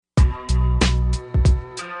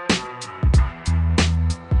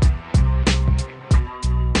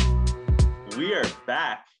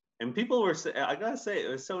back, and people were, I gotta say, it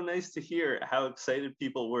was so nice to hear how excited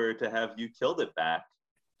people were to have You Killed It back.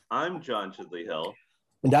 I'm John Chidley Hill.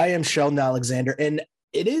 And I am Sheldon Alexander. And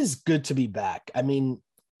it is good to be back. I mean,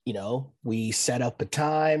 you know, we set up a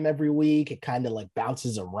time every week. It kind of like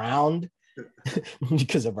bounces around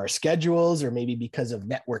because of our schedules, or maybe because of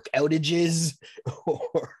network outages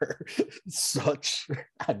or such.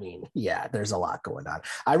 I mean, yeah, there's a lot going on.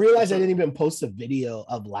 I realized I didn't even post a video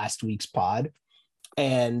of last week's pod,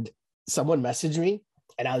 and someone messaged me,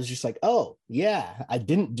 and I was just like, oh, yeah, I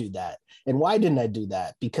didn't do that. And why didn't I do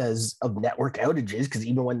that? Because of network outages, because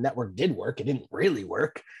even when network did work, it didn't really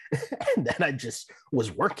work. And then I just was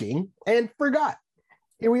working and forgot.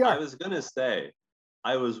 Here we are. I was going to say,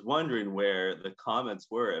 I was wondering where the comments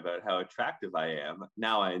were about how attractive I am.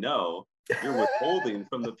 Now I know you're withholding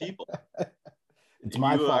from the people. It's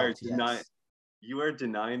my fault. Yes. You are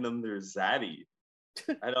denying them their zaddy.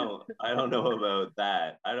 I don't know about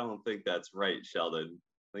that. I don't think that's right, Sheldon.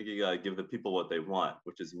 I think you gotta give the people what they want,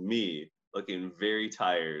 which is me looking very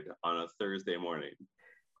tired on a Thursday morning.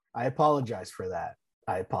 I apologize for that.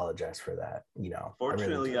 You know,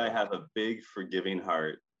 Fortunately, I have a big forgiving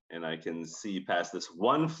heart, and I can see past this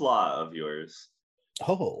one flaw of yours.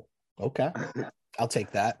 Oh, okay. I'll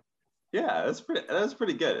take that. Yeah, that's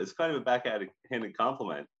pretty good. It's kind of a backhanded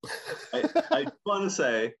compliment. I want to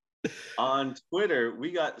say, on Twitter,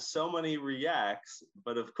 we got so many reacts,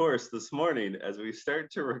 but of course, this morning, as we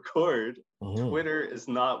start to record, Twitter is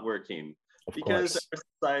not working because our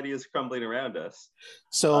society is crumbling around us.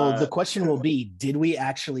 So the question will be, did we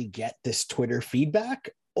actually get this Twitter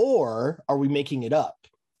feedback, or are we making it up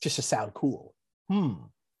just to sound cool?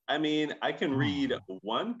 I mean, I can read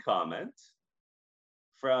one comment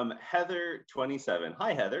from Heather27.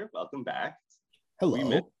 Hi, Heather. Welcome back. Hello. We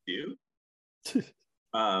missed you.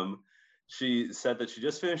 She said that she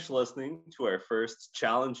just finished listening to our first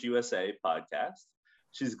Challenge USA podcast.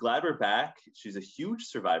 She's glad we're back. She's a huge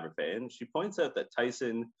Survivor fan. She points out that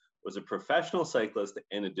Tyson was a professional cyclist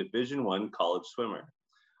and a Division I college swimmer,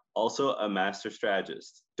 also a master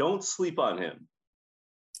strategist. Don't sleep on him.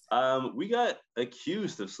 We got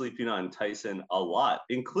accused of sleeping on Tyson a lot,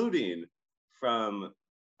 including from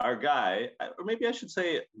our guy, or maybe I should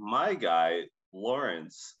say my guy,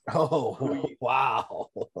 Lawrence. Wow.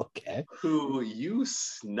 Okay. Who you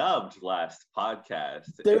snubbed last podcast.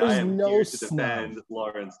 There's I am no here to snub. defend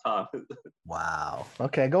Lawrence Thomas. Wow.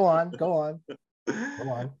 Okay, go on.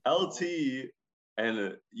 LT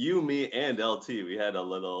and you, me, and LT, we had a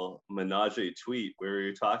little menage a tweet where we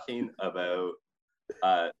were talking about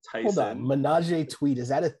Tyson. Hold on. Menage a tweet. Is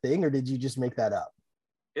that a thing, or did you just make that up?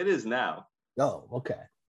 It is now. Oh, okay.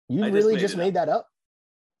 You really just made that up?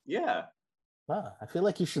 Yeah. Wow, I feel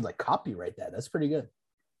like you should like copyright that. That's pretty good.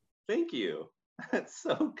 Thank you. That's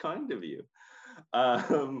so kind of you.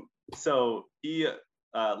 So he,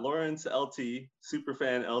 Lawrence LT,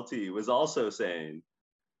 superfan LT, was also saying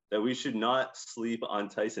that we should not sleep on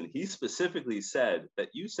Tyson. He specifically said that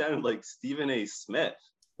you sounded like Stephen A. Smith.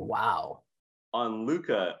 Wow. On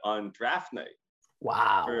Luca on draft night.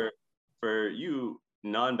 Wow. For you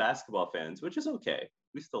non-basketball fans, which is okay.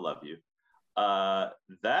 We still love you.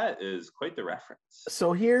 That is quite the reference.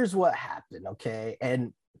 So here's what happened, okay?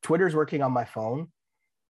 And Twitter's working on my phone.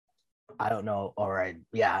 I don't know. All right.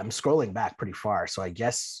 Yeah, I'm scrolling back pretty far, so I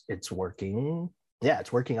guess it's working. Yeah,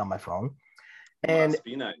 it's working on my phone. And must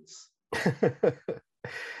be nice.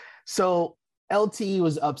 So LT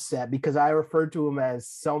was upset because I referred to him as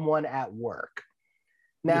someone at work.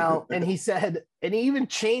 Now, and he said, and he even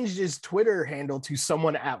changed his Twitter handle to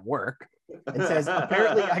someone at work. And says,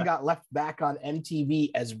 apparently I got left back on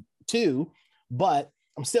MTV as two, but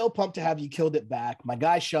I'm still pumped to have You Killed It back. My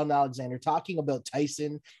guy, Sheldon Alexander, talking about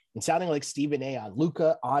Tyson and sounding like Stephen A. on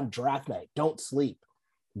Luca on draft night. Don't sleep.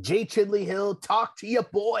 Jay Chidley Hill, talk to your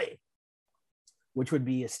boy, which would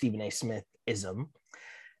be a Stephen A. Smith-ism.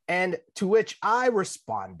 And to which I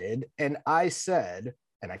responded, and I said,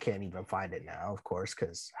 and I can't even find it now, of course,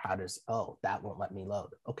 because that won't let me load.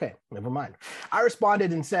 Okay, never mind. I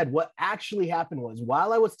responded and said, what actually happened was,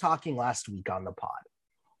 while I was talking last week on the pod,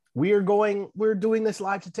 we're doing this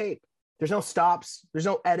live to tape. There's no stops, there's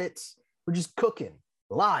no edits. We're just cooking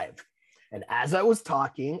live. And as I was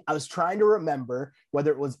talking, I was trying to remember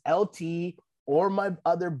whether it was LT or my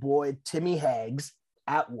other boy, Timmy Hags,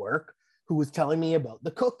 at work, who was telling me about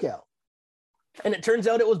the cookout. And it turns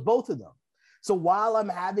out it was both of them. So while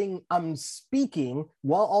I'm speaking,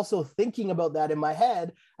 while also thinking about that in my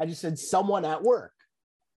head, I just said someone at work.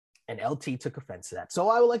 And LT took offense to that. So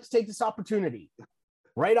I would like to take this opportunity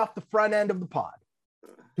right off the front end of the pod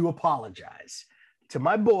to apologize to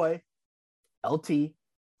my boy, LT,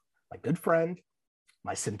 my good friend,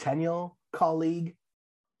 my Centennial colleague,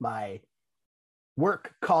 my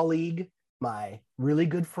work colleague, my really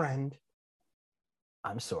good friend,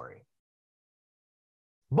 I'm sorry.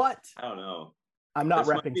 But I don't know. I'm not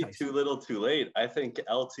This repping might be Tyson. too little too late. I think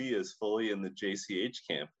LT is fully in the JCH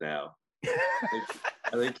camp now.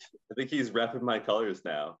 I think he's repping my colors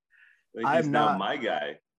now. I think he's now my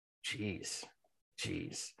guy. Jeez.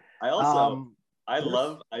 I also I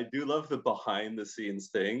do love the behind the scenes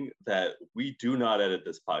thing that we do not edit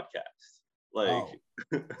this podcast. Like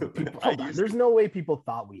there's no way people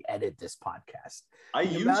thought we edit this podcast.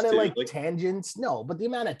 The amount of like tangents, no, but the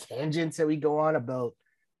amount of tangents that we go on about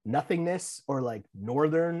nothingness or like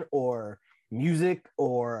Northern or music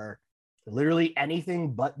or literally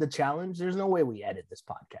anything but the challenge, there's no way we edit this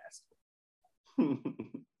podcast.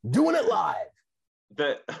 Doing it live.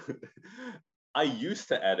 I used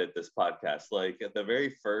to edit this podcast. Like at the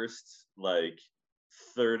very first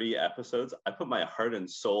 30 episodes, I put my heart and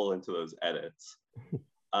soul into those edits.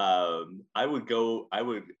 I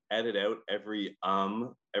would edit out every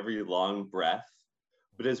long breath.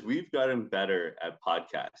 But as we've gotten better at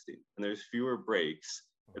podcasting, and there's fewer breaks,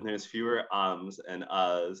 and there's fewer ums and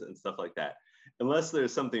uhs and stuff like that, unless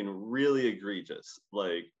there's something really egregious,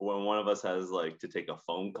 like when one of us has to take a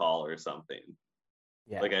phone call or something.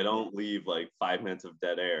 Yeah. I don't leave 5 minutes of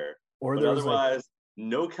dead air. But otherwise,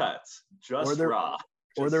 no cuts, just raw.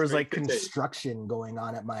 Or there was construction going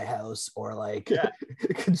on at my house, or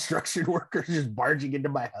construction workers just barging into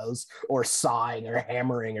my house, or sawing or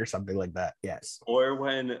hammering or something like that. Yes. Or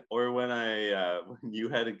when when you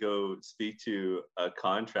had to go speak to a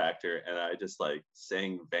contractor and I just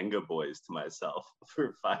sang Venga Boys to myself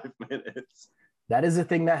for 5 minutes. That is a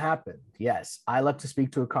thing that happened. Yes. I left to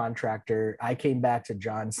speak to a contractor. I came back to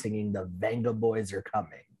John singing the Venga Boys Are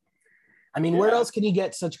Coming. I mean, where else can you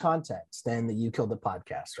get such context than that you killed the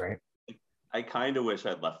podcast, right? I kind of wish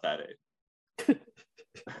I'd left that in.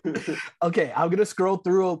 Okay, I'm going to scroll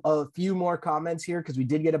through a few more comments here because we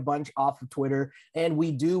did get a bunch off of Twitter, and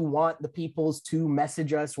we do want the peoples to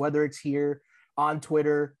message us, whether it's here on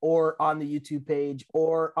Twitter or on the YouTube page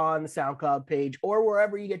or on the SoundCloud page or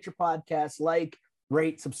wherever you get your podcasts,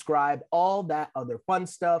 rate, subscribe, all that other fun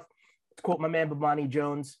stuff. To quote my man, Bomani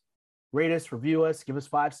Jones, rate us, review us, give us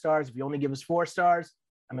 5 stars. If you only give us 4 stars,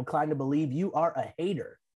 I'm inclined to believe you are a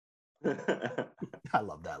hater. I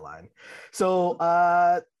love that line. So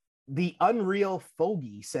the Unreal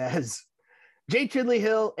Fogey says, Jay Chidley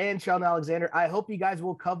Hill and Sheldon Alexander, I hope you guys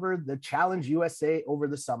will cover the Challenge USA over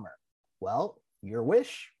the summer. Well, your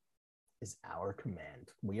wish is our command.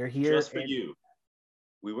 We are here. Just for you.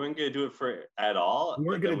 We weren't going to do it at all. We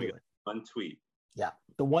weren't going to do it. One tweet. Yeah,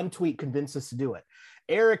 the one tweet convinced us to do it.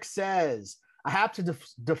 Eric says, I have to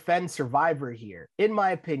defend Survivor here. In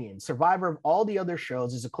my opinion, Survivor of all the other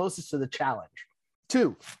shows is the closest to the challenge.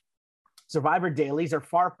 2, Survivor dailies are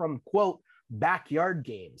far from, quote, backyard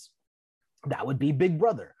games. That would be Big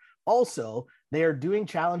Brother. Also, they are doing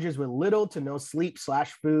challenges with little to no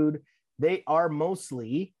sleep/food. They are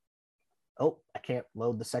mostly, I can't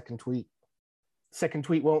load the second tweet. Second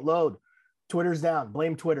tweet won't load. Twitter's down.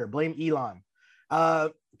 Blame Twitter. Blame Elon.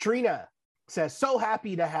 Trina says, so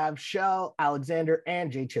happy to have Shell, Alexander,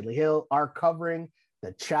 and Jay Chidley Hill are covering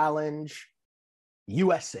the Challenge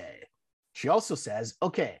USA. She also says,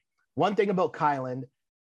 okay, one thing about Kyland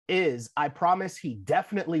is I promise he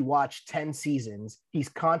definitely watched 10 seasons. He's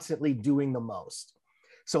constantly doing the most.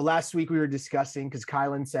 So last week we were discussing, because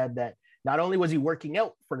Kyland said that not only was he working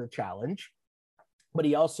out for the challenge, but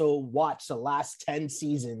he also watched the last 10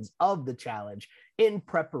 seasons of the challenge in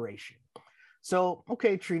preparation. So,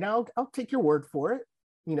 okay, Trina, I'll take your word for it.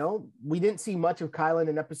 You know, we didn't see much of Kyland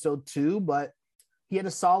in episode 2, but he had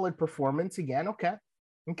a solid performance again.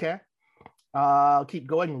 Okay. I'll keep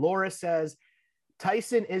going. Laura says,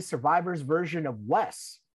 Tyson is Survivor's version of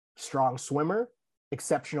Wes. Strong swimmer,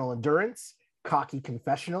 exceptional endurance, cocky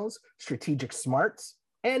confessionals, strategic smarts,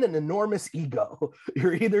 and an enormous ego.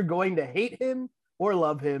 You're either going to hate him or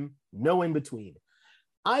love him, no in between.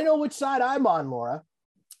 I know which side I'm on, Laura,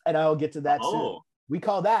 and I'll get to that soon. We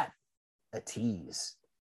call that a tease.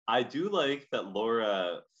 I do like that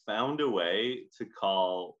Laura found a way to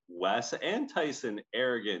call Wes and Tyson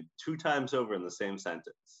arrogant 2 times over in the same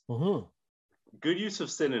sentence. Mm-hmm. Good use of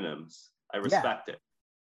synonyms. I respect it.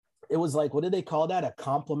 It was like, what did they call that? A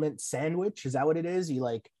compliment sandwich? Is that what it is?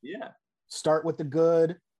 You start with the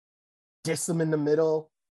good, diss them in the middle.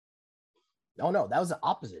 Oh no, that was the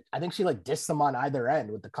opposite. I think she dissed them on either end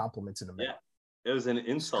with the compliments in the middle. Yeah, it was an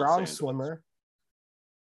insult. Strong sandwich. Swimmer.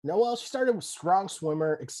 No, well, she started with strong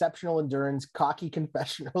swimmer, exceptional endurance, cocky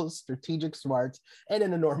confessionals, strategic smarts, and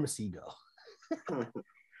an enormous ego.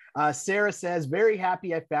 Sarah says, very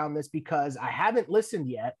happy I found this because I haven't listened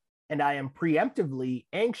yet, and I am preemptively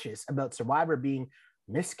anxious about Survivor being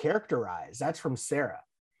mischaracterized. That's from Sarah.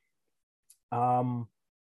 Well,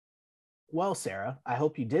 Sarah, I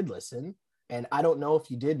hope you did listen. And I don't know if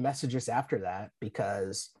you did message us after that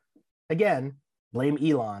because, again, blame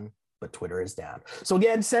Elon, but Twitter is down. So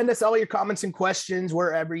again, send us all your comments and questions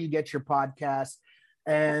wherever you get your podcast,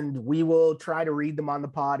 and we will try to read them on the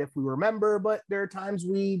pod if we remember. But there are times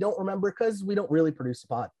we don't remember because we don't really produce a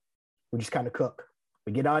pod. We just kind of cook.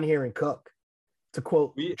 We get on here and cook. To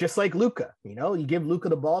quote, just like Luka, you give Luka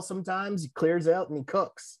the ball sometimes, he clears out and he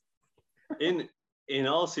cooks. In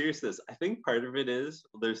all seriousness, I think part of it is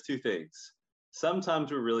there's two things.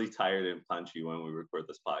 Sometimes we're really tired and punchy when we record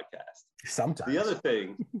this podcast. Sometimes. The other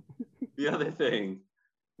thing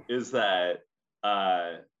is that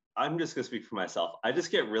I'm just gonna speak for myself. I just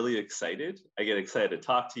get really excited. I get excited to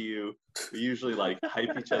talk to you. We usually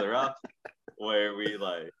hype each other up, where we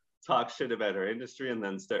talk shit about our industry and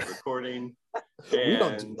then start recording. We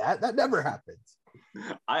don't do that. That never happens.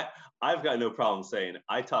 I've got no problem saying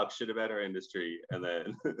I talk shit about our industry and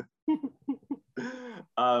then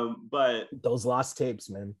but those lost tapes,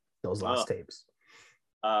 man. Those lost tapes.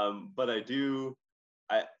 But I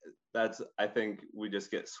think we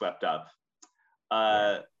just get swept up.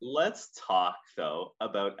 Let's talk though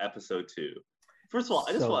about episode 2. First of all,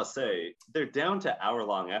 I just want to say they're down to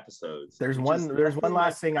hour-long episodes. There's one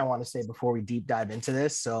last thing I want to say before we deep dive into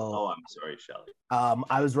this. So I'm sorry, Shelly.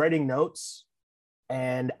 I was writing notes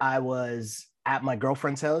and I was at my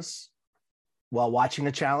girlfriend's house while watching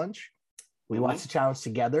the challenge. We watched the challenge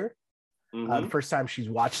together. The first time she's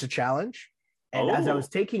watched the challenge. And as I was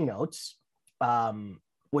taking notes,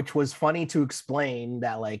 which was funny to explain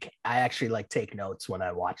that I actually take notes when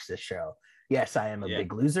I watch this show. Yes, I am a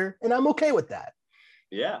big loser and I'm okay with that.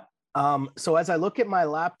 Yeah. So as I look at my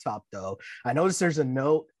laptop though, I notice there's a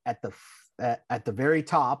note at the very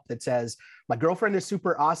top that says, my girlfriend is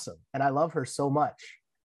super awesome and I love her so much.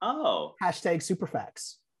 Oh.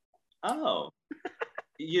 #superfacts. Oh.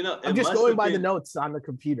 I'm just going by the notes on the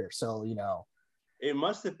computer. So, It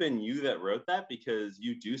must have been you that wrote that because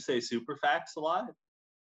you do say super facts a lot.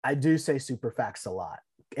 I do say super facts a lot.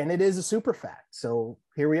 And it is a super fact. So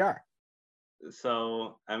here we are.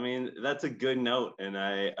 So, I mean, that's a good note and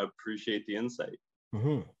I appreciate the insight.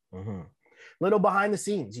 Little behind the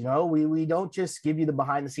scenes, we don't just give you the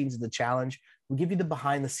behind the scenes of the challenge. We give you the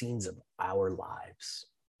behind the scenes of our lives.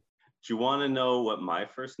 Do you want to know what my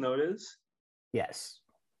first note is? Yes.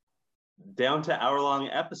 Down to hour-long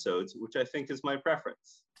episodes, which I think is my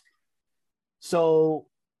preference. So,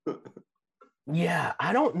 yeah,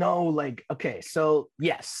 I don't know. Okay, so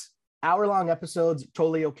yes, hour-long episodes,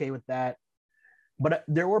 totally okay with that. But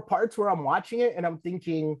there were parts where I'm watching it and I'm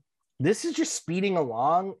thinking, this is just speeding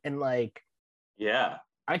along. And yeah,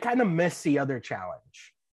 I kind of miss the other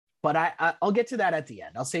challenge. But I'll get to that at the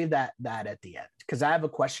end. I'll save that at the end because I have a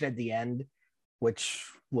question at the end, which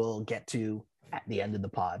we'll get to at the end of the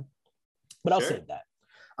pod. But I'll save that.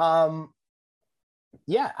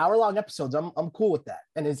 Yeah, hour-long episodes. I'm cool with that.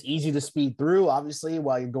 And it's easy to speed through, obviously,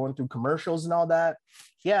 while you're going through commercials and all that.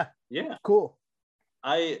 Yeah. Cool.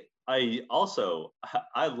 I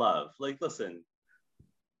love, listen,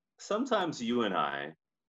 sometimes you and I,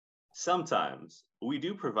 we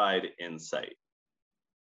do provide insight.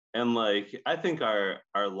 And I think our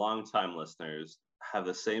longtime listeners have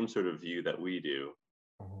the same sort of view that we do,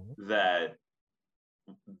 that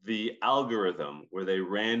the algorithm where they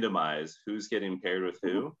randomize who's getting paired with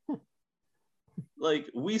who,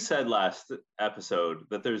 we said last episode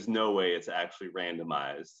that there's no way it's actually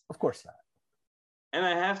randomized. Of course not. And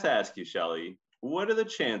I have to ask you, Shelly, what are the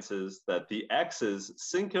chances that the exes,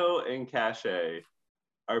 Cinco and Cache,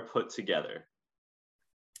 are put together?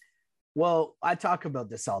 Well, I talk about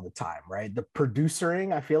this all the time, right? The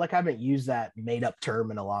producering, I feel like I haven't used that made-up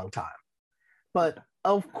term in a long time. But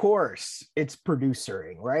of course, it's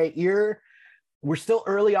producering, right? We're still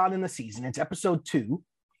early on in the season. It's episode 2.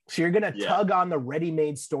 So you're going to tug on the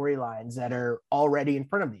ready-made storylines that are already in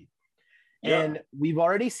front of you. Yeah. And we've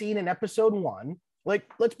already seen in episode 1,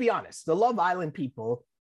 let's be honest, the Love Island people,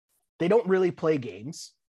 they don't really play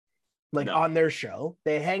games on their show.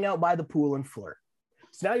 They hang out by the pool and flirt.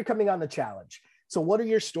 So now you're coming on the challenge. So what are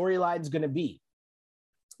your storylines going to be?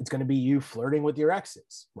 It's going to be you flirting with your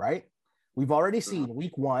exes, right? We've already seen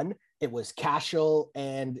week 1, it was Cashel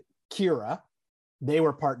and Kira. They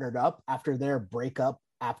were partnered up after their breakup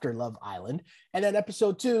after Love Island. And then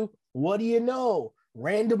episode 2, what do you know?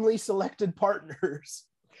 Randomly selected partners,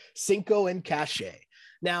 Cinco and Cache.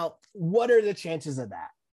 Now, what are the chances of that?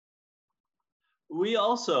 We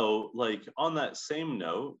also, on that same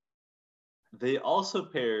note, they also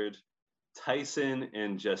paired Tyson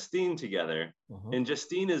and Justine together, and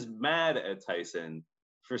Justine is mad at Tyson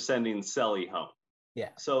for sending Selly home. Yeah.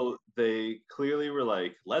 So they clearly were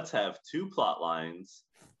like, let's have two plot lines.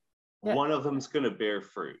 Yeah. One of them's going to bear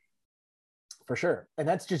fruit. For sure. And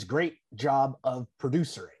that's just great job of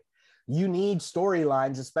producing. You need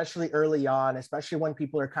storylines, especially early on, especially when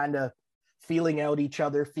people are kind of feeling out each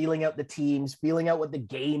other, feeling out the teams, feeling out what the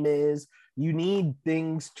game is. You need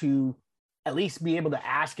things to at least be able to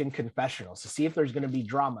ask in confessionals to see if there's going to be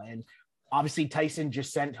drama. And obviously Tyson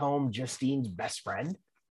just sent home Justine's best friend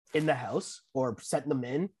in the house, or sent them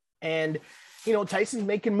in. And, you know, Tyson's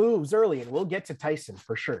making moves early, and we'll get to Tyson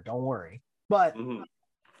for sure. Don't worry. But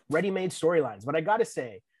ready-made storylines. But I got to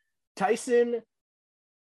say, Tyson,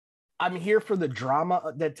 I'm here for the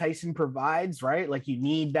drama that Tyson provides, right? Like, you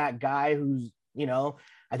need that guy who's, you know,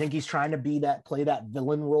 I think he's trying to play that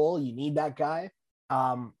villain role. You need that guy.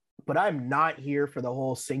 But I'm not here for the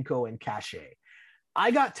whole Cinco and Cachet.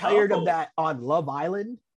 I got tired of that on Love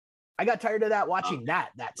Island. I got tired of that watching that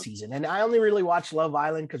season. And I only really watched Love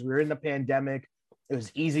Island because we were in the pandemic. It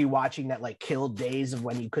was easy watching that, like, killed days of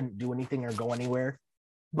when you couldn't do anything or go anywhere.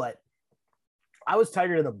 But I was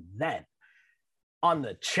tired of them then. On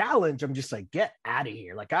the challenge, I'm just like, get out of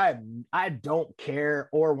here. Like, I don't care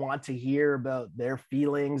or want to hear about their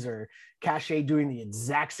feelings, or Cachet doing the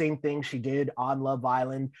exact same thing she did on Love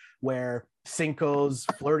Island, where Cinco's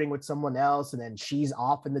flirting with someone else and then she's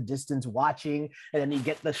off in the distance watching, and then you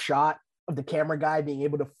get the shot of the camera guy being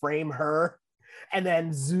able to frame her and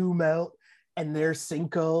then zoom out and there's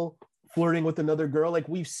Cinco flirting with another girl. Like,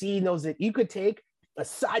 we've seen those. That you could take a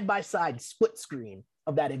side-by-side split screen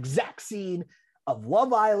of that exact scene of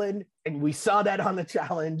Love Island, and we saw that on the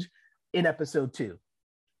challenge in episode 2.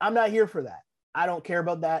 I'm not here for that. I don't care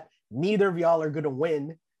about that. Neither of y'all are going to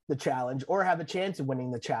win the challenge or have a chance of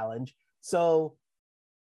winning the challenge. So,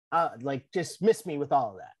 just miss me with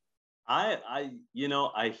all of that. I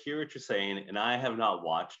hear what you're saying, and I have not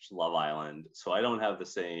watched Love Island, so I don't have the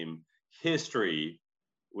same history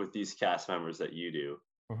with these cast members that you do.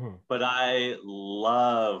 But I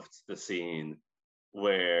loved the scene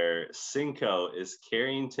where Cinco is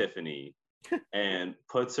carrying Tiffany and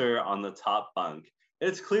puts her on the top bunk.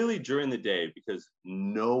 It's clearly during the day because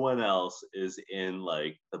no one else is in,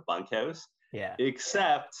 like, the bunkhouse. Yeah.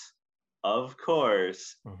 Except, of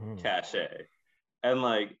course, Cachet. And,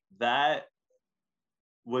 like, that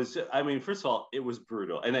was, I mean, first of all, it was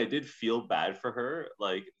brutal. And I did feel bad for her.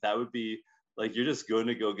 Like, that would be, like, you're just going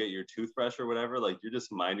to go get your toothbrush or whatever. Like, you're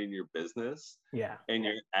just minding your business. Yeah. And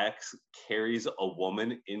your ex carries a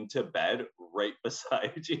woman into bed right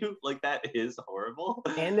beside you. Like, that is horrible.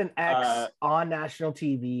 And an ex on national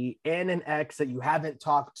TV, and an ex that you haven't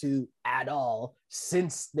talked to at all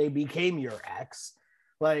since they became your ex.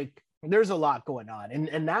 Like, there's a lot going on.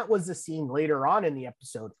 And that was the scene later on in the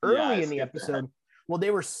episode. Early in the episode, well,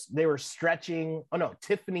 they were stretching. Oh, no,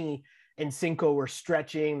 Tiffany and Cinco were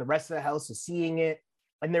stretching. The rest of the house is seeing it.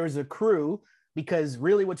 And there was a crew, because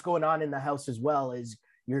really what's going on in the house as well is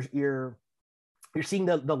you're seeing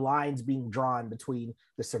the lines being drawn between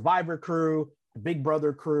the Survivor crew, the Big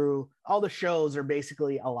Brother crew. All the shows are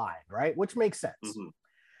basically aligned, right? Which makes sense.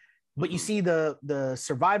 But you see the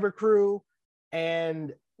Survivor crew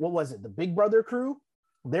and what was it? The Big Brother crew.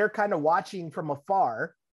 They're kind of watching from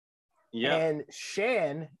afar. Yeah. And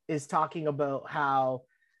Shan is talking about how,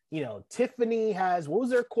 you know, Tiffany has, what was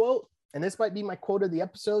their quote? And this might be my quote of the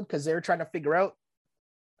episode, because they're trying to figure out.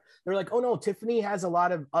 They're like, oh no, Tiffany has a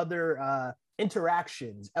lot of other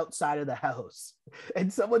interactions outside of the house.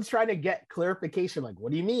 And someone's trying to get clarification, like,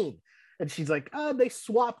 what do you mean? And she's like, they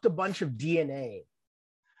swapped a bunch of DNA.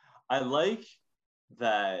 I like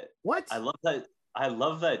that. What? I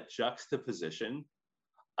love that juxtaposition.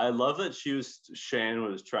 I love that Shan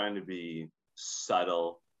was trying to be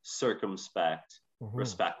subtle, circumspect,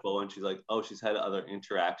 respectful, and she's like, oh, she's had other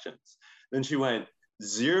interactions. Then she went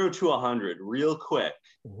 0 to 100 real quick.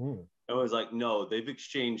 And was like, no, they've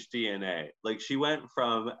exchanged DNA. Like, she went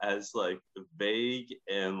from as, like, vague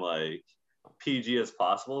and, like, PG as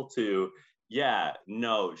possible to, yeah,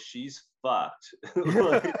 no, she's fucked.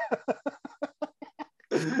 Like,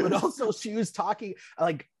 but also she was talking,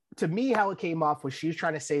 like, to me, how it came off was she was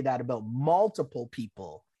trying to say that about multiple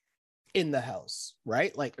people in the house,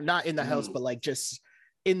 right? Like, not in the house, but like just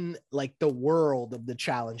in, like, the world of the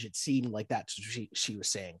challenge. It seemed like that's what she was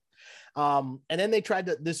saying. And then they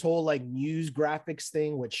tried this whole, like, news graphics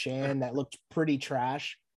thing with Shan that looked pretty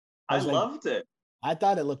trash. I loved it. I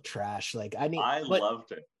thought it looked trash. Like, I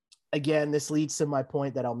loved it. Again, this leads to my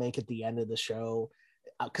point that I'll make at the end of the show,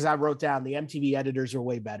 because I wrote down the MTV editors are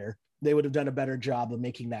way better. They would have done a better job of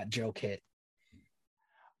making that joke hit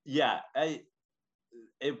Yeah,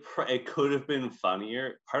 it could have been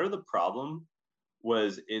funnier. Part of the problem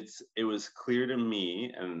was it was clear to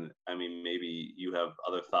me, and I mean maybe you have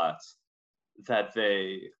other thoughts, that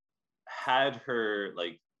they had her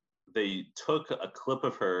like they took a clip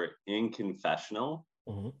of her in confessional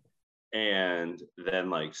Mm-hmm. and then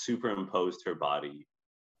like superimposed her body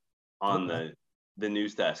on the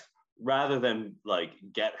news desk rather than like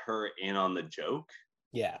get her in on the joke.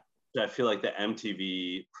 Yeah. I feel like the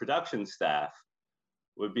MTV production staff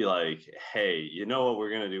would be like, hey, you know what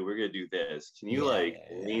we're gonna do? We're gonna do this. Can you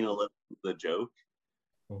lean a little to the joke?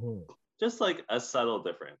 Mm-hmm. Just like a subtle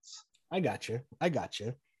difference. I got you. I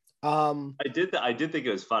did think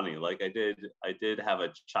it was funny. Like I did have a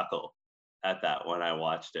chuckle at that when I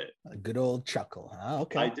watched it. A good old chuckle. Huh?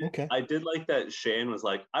 Okay. I did like that Shane was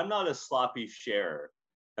like, I'm not a sloppy sharer.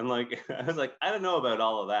 And like I was like, I don't know about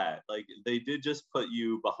all of that. Like they did just put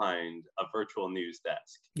you behind a virtual news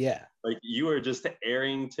desk. Yeah. Like you are just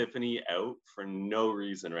airing Tiffany out for no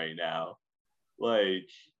reason right now. Like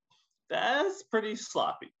that's pretty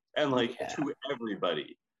sloppy. And like to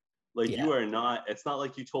everybody. Like you are not, it's not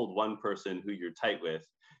like you told one person who you're tight with.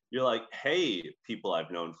 You're like, hey, people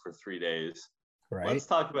I've known for 3 days. Right. Let's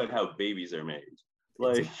talk about how babies are made.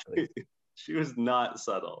 Like exactly. She was not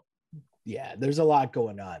subtle. Yeah, there's a lot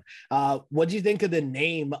going on. What do you think of the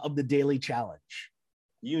name of the Daily Challenge?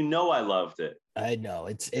 You know I loved it. I know.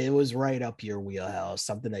 It was right up your wheelhouse,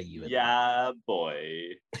 something that you yeah, boy.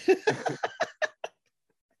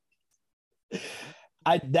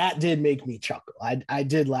 That did make me chuckle. I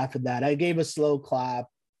did laugh at that. I gave a slow clap.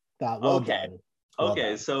 Thought, well done. Well okay,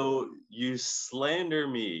 done. So you slander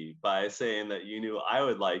me by saying that you knew I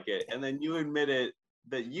would like it, and then you admitted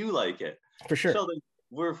that you like it. For sure. Sheldon,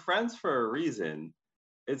 we're friends for a reason.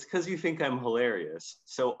 It's because you think I'm hilarious.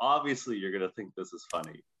 So obviously you're going to think this is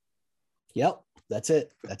funny. Yep, that's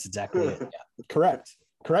it. That's exactly it. Yeah.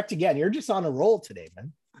 Correct again. You're just on a roll today,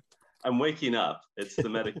 man. I'm waking up. It's the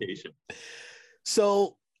medication.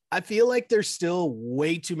 So I feel like there's still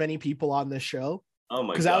way too many people on this show. Oh my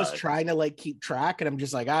god. Because I was trying to like keep track and I'm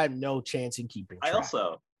just like, I have no chance in keeping track. I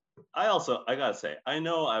also, I gotta say, I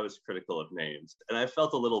know I was critical of names and I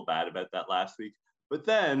felt a little bad about that last week. But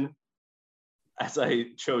then as I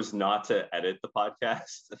chose not to edit the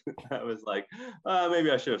podcast, I was like, maybe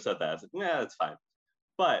I should have said that. I was like, yeah, that's fine.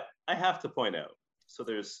 But I have to point out, so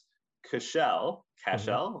there's Cashel,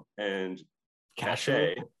 and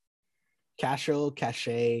Cache. Cache,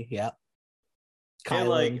 yeah. And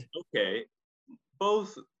like, okay,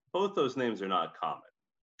 both those names are not common.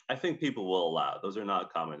 I think people will allow those are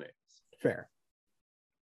not common names. Fair.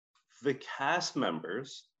 The cast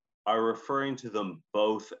members are referring to them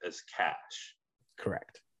both as Cash.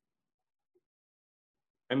 Correct.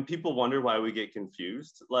 And people wonder why we get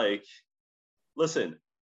confused. Like, listen,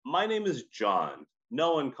 my name is John.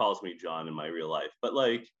 No one calls me John in my real life, but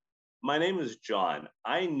like, my name is John.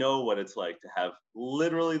 I know what it's like to have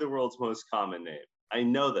literally the world's most common name. I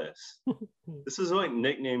know this. This is what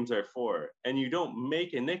nicknames are for. And you don't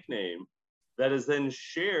make a nickname that is then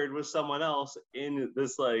shared with someone else in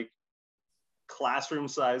this like classroom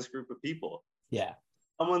sized group of people. Yeah.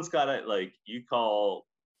 Someone's got to like, you call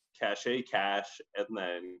Cache Cash and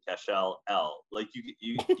then Cashel L. Like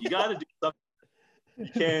you got to do something. You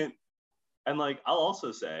can't. And like, I'll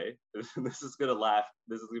also say, this is going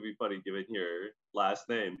to be funny given your last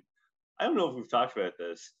name. I don't know if we've talked about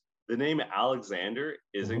this. The name Alexander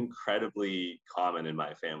is incredibly common in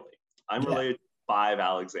my family. I'm related to 5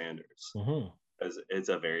 Alexanders. Because it's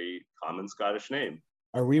a very common Scottish name.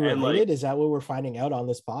 Are we related? Is that what we're finding out on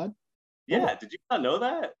this pod? Yeah. Did you not know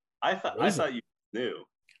that? I thought you knew.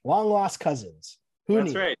 Long lost cousins.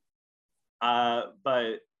 That's right.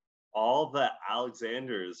 But all the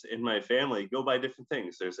Alexanders in my family go by different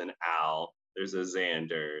things. There's an Al, there's a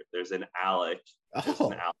Xander, there's an Alec, there's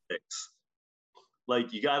an Alex. Like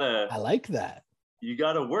I like that. You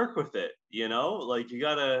gotta work with it, you know? Like you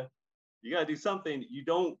gotta do something. You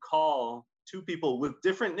don't call 2 people with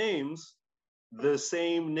different names the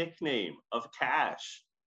same nickname of Cash.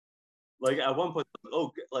 Like at one point,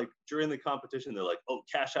 like during the competition, they're like, oh,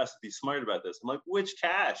 Cash has to be smart about this. I'm like, which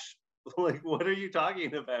Cash? Like, what are you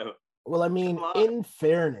talking about? Well, I mean, in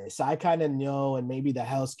fairness, I kind of know, and maybe the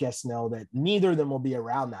house guests know that neither of them will be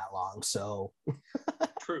around that long. So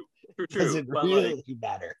True. Does it really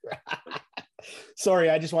matter? Sorry,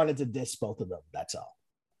 I just wanted to diss both of them. That's all.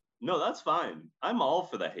 No, that's fine. I'm all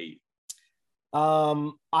for the hate.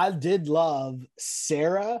 I did love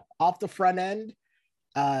Sarah off the front end.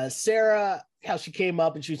 Sarah, how she came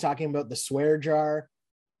up and she was talking about the swear jar.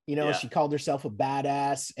 You know, she called herself a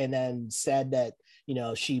badass and then said that, you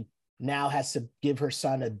know, she now has to give her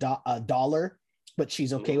son a dollar, but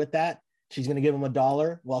she's okay with that. She's going to give him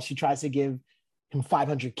 $1 while she tries to give him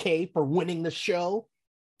 $500K for winning the show.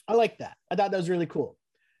 I like that. I thought that was really cool.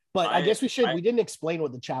 But I guess we didn't explain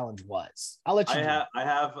what the challenge was. I'll let you I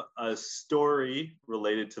have a story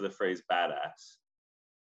related to the phrase badass.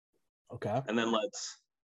 Okay. And then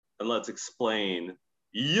let's explain.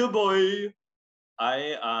 Yeah, boy.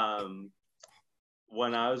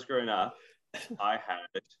 When I was growing up, I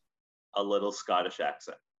had a little Scottish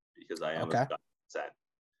accent because I am a Scottish accent.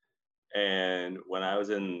 And when I was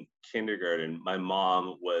in kindergarten, my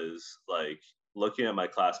mom was like looking at my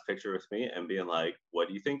class picture with me and being like, what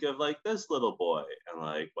do you think of like this little boy? And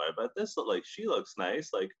like, what about this? Like, she looks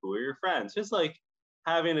nice. Like, who are your friends? Just like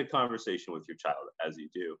having a conversation with your child as you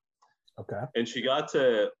do. Okay. And she got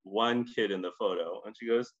to one kid in the photo and she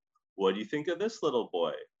goes, what do you think of this little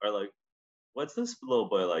boy? Or like, what's this little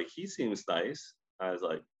boy like? He seems nice. I was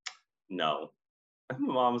like, no. And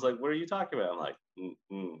my mom was like, what are you talking about? I'm like,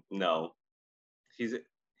 no.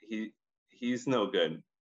 He's no good.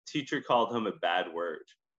 Teacher called him a bad word.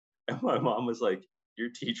 And my mom was like, your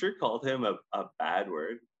teacher called him a bad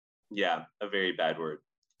word? Yeah, a very bad word.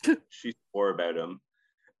 She swore about him.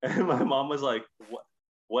 And my mom was like,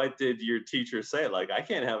 what did your teacher say? Like, I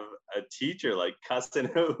can't have a teacher like cussing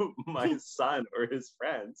out my son or his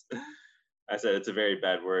friends. I said, it's a very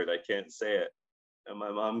bad word. I can't say it. And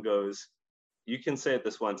my mom goes, you can say it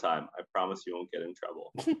this one time. I promise you won't get in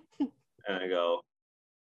trouble. And I go,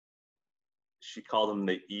 she called him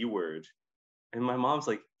the E word. And my mom's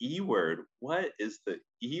like, E word? What is the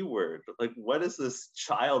E word? Like, what is this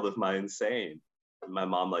child of mine saying? And my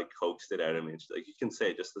mom like coaxed it out of me. And she's like, you can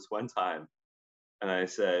say it just this one time. And I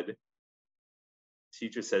said,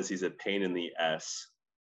 teacher says he's a pain in the S.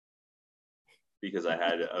 Because I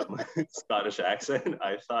had a Scottish accent.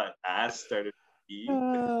 I thought ass started with E.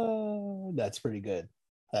 That's pretty good.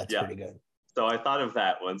 That's pretty good. So I thought of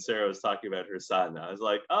that when Sarah was talking about her son. I was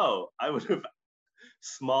like, oh,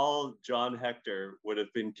 small John Hector would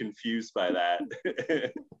have been confused by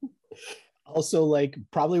that. Also, like,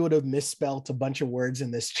 probably would have misspelled a bunch of words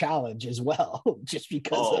in this challenge as well, just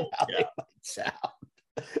because of how they might sound.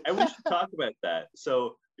 And we should talk about that.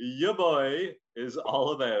 So, Ya Boy is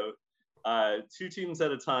all about 2 teams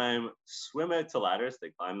at a time swim out to ladders. They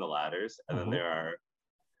climb the ladders, and then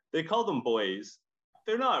they call them boys.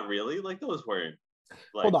 They're not really, like, those weren't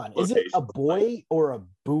like. Hold on, is it a boy or a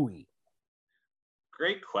buoy?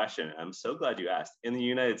 Great question. I'm so glad you asked. In the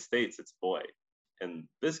United States, it's boy. In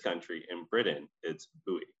this country, in Britain, it's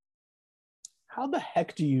buoy. How the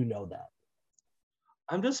heck do you know that?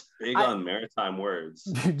 I'm just big on maritime words.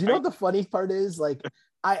 Do you know what the funny part is? Like,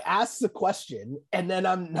 I asked the question and then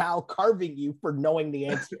I'm now carving you for knowing the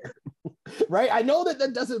answer. Right? I know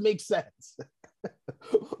that doesn't make sense.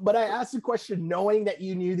 But I asked the question knowing that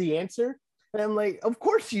you knew the answer. And I'm like, of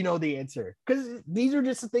course you know the answer. Because these are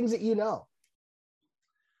just the things that you know.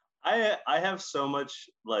 I have so much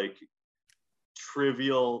like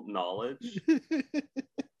trivial knowledge.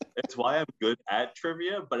 It's why I'm good at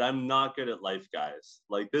trivia, but I'm not good at life, guys.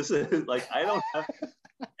 Like, this is like, I don't have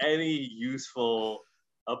any useful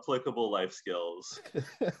applicable life skills.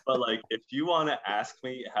 But like, if you want to ask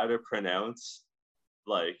me how to pronounce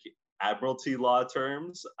like admiralty law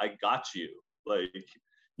terms, I got you. Like,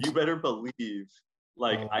 you better believe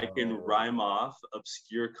like I can rhyme off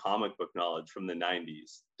obscure comic book knowledge from the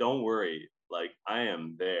 90s. Don't worry, like, I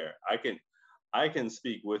am there. I can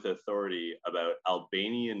speak with authority about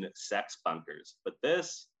Albanian sex bunkers, but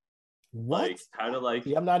this, what? Like, how to like?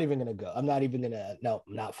 Yeah, I'm not even gonna go. I'm not even gonna. No,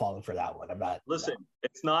 I'm not falling for that one. I'm not. Listen,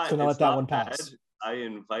 it's not. So let that one pass. Bad. I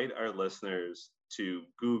invite our listeners to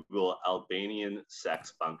Google Albanian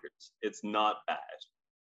sex bunkers. It's not bad.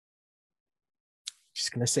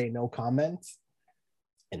 Just gonna say no comment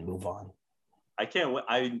and move on. I can't wait.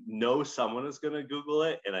 I know someone is gonna Google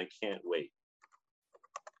it, and I can't wait.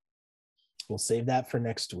 We'll save that for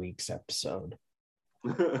next week's episode.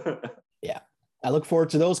 Yeah. I look forward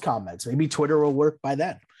to those comments. Maybe Twitter will work by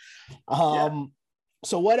then.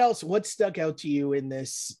 So what else? What stuck out to you in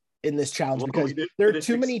this challenge? Because there are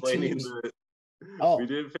too many teams. We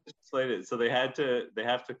didn't finish explaining it. So they have to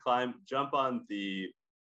jump on they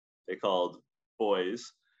called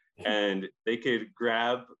boys, and they could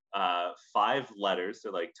grab 5 letters.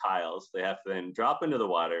 They're like tiles. They have to then drop into the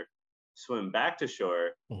water, swim back to shore,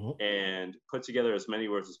 and put together as many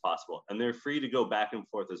words as possible. And they're free to go back and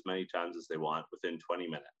forth as many times as they want within 20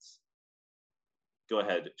 minutes. Go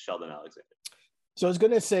ahead, Sheldon Alexander. So I was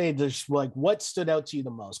going to say, there's like, what stood out to you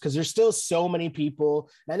the most? Because there's still so many people.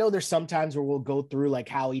 And I know there's some times where we'll go through like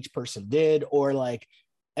how each person did, or like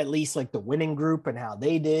at least like the winning group and how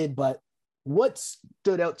they did. But what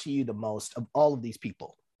stood out to you the most of all of these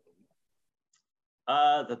people?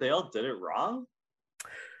 That they all did it wrong.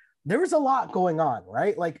 There was a lot going on,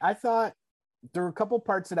 right? Like I thought there were a couple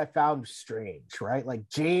parts that I found strange, right? Like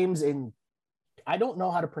James and I don't know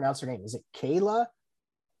how to pronounce her name. Is it Kayla?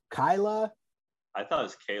 Kyla? I thought it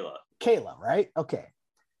was Kayla. Kayla, right? Okay.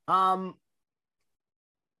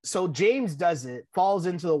 So James does it, falls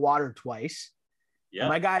into the water twice. Yeah.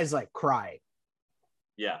 My guy's like crying.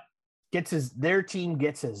 Yeah. Their team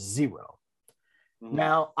gets a 0. Mm-hmm.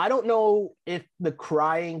 Now, I don't know if the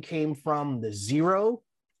crying came from the 0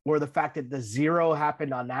 or the fact that the 0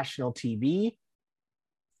 happened on national TV.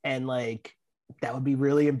 And like, that would be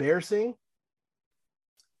really embarrassing.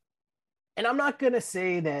 And I'm not going to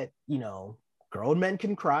say that, grown men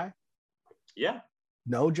can cry. Yeah.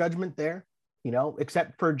 No judgment there,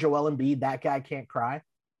 except for Joel Embiid. That guy can't cry.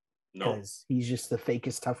 No. Because he's just the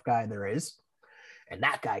fakest tough guy there is. And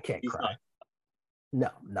that guy can't cry. No,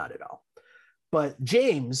 not at all. But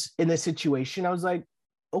James, in this situation, I was like,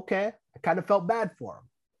 okay, I kind of felt bad for him.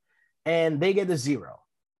 And they get a 0,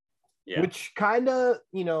 which kind of,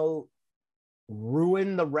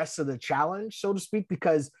 ruined the rest of the challenge, so to speak,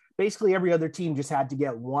 because basically every other team just had to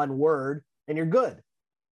get one word and you're good.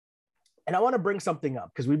 And I want to bring something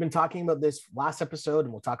up because we've been talking about this last episode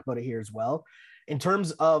and we'll talk about it here as well in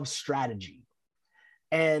terms of strategy.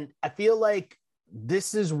 And I feel like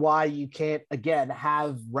this is why you can't, again,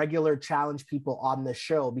 have regular challenge people on this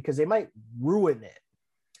show because they might ruin it.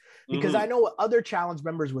 Because I know what other challenge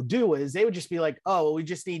members would do is they would just be like, oh, we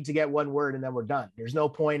just need to get one word and then we're done. There's no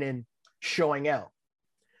point in showing out.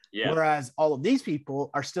 Yeah. Whereas all of these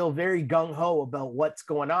people are still very gung-ho about what's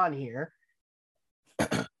going on here,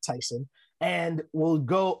 Tyson, and will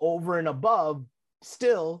go over and above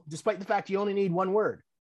still, despite the fact you only need one word.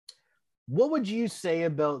 What would you say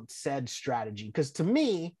about said strategy? Because to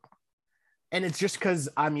me, and it's just because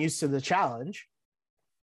I'm used to the challenge,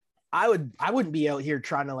 I wouldn't be out here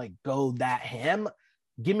trying to like go that ham.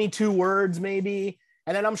 Give me 2 words maybe,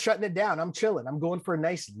 and then I'm shutting it down. I'm chilling. I'm going for a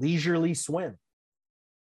nice leisurely swim.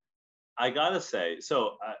 I gotta say,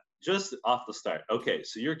 so just off the start, okay,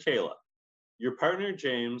 so you're Kayla. Your partner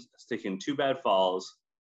James has taken 2 bad falls.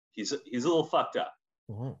 He's a little fucked up.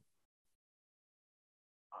 Mm-hmm.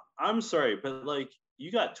 I'm sorry, but like you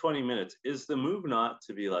got 20 minutes. Is the move not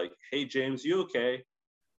to be like, hey James, you okay?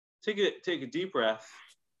 Take a deep breath.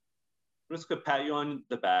 I'm just gonna pat you on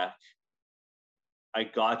the back. I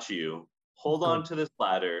got you. Hold on to this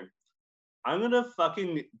ladder. I'm gonna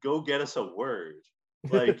fucking go get us a word.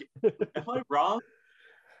 Like, am I wrong?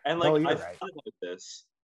 And like, I thought about this.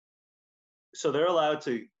 So they're allowed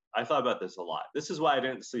to. I thought about this a lot. This is why I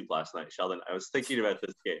didn't sleep last night, Sheldon. I was thinking about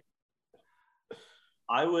this game.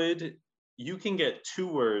 You can get 2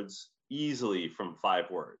 words easily from 5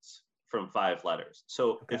 words, from 5 letters.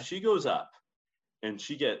 So if she goes up and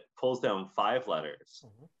she pulls down 5 letters,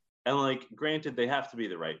 and like, granted, they have to be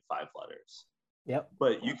the right 5 letters. Yep.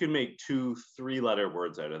 But you can make 2 3-letter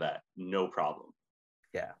words out of that, no problem.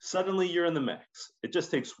 Yeah. Suddenly you're in the mix. It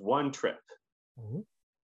just takes 1 trip,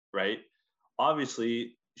 right?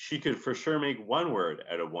 Obviously, she could for sure make 1 word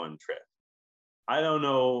out of 1 trip. I don't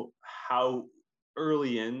know how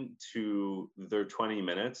early into their 20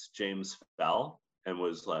 minutes, James fell and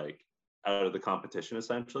was like out of the competition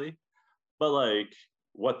essentially. But like,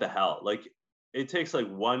 what the hell? Like, it takes like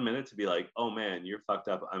 1 minute to be like, oh man, you're fucked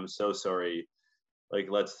up. I'm so sorry. Like,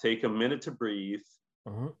 let's take a minute to breathe.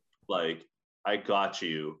 Like, I got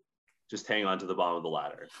you. Just hang on to the bottom of the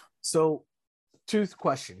ladder. So 2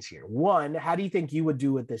 questions here. 1, how do you think you would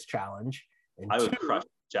do with this challenge? And I would crush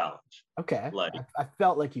the challenge. Okay. Like, I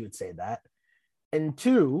felt like you would say that. And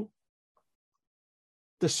 2,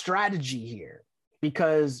 the strategy here,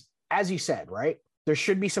 because as you said, right, there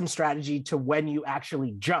should be some strategy to when you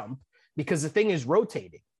actually jump because the thing is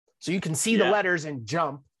rotating. So you can see the letters and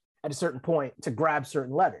jump at a certain point to grab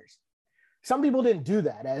certain letters. Some people didn't do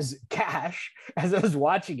that. As Cash, as I was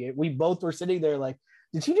watching it, we both were sitting there like,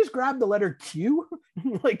 did she just grab the letter Q?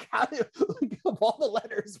 Like, of all the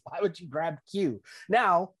letters, why would you grab Q?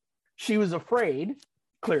 Now, she was afraid,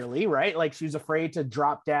 clearly, right? Like, she was afraid to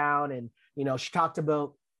drop down. And, she talked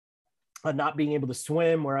about not being able to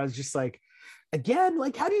swim, where I was just like, again,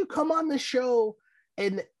 like, how do you come on this show?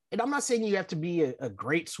 And I'm not saying you have to be a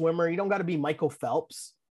great swimmer. You don't got to be Michael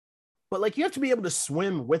Phelps. But like, you have to be able to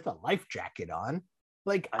swim with a life jacket on.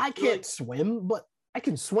 Like, I can't swim, but I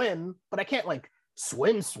can swim, but I can't like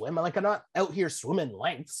swim. Like, I'm not out here swimming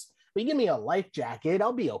lengths. But you give me a life jacket,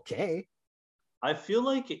 I'll be okay. I feel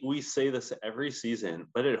like we say this every season,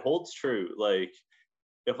 but it holds true. Like,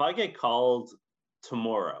 if I get called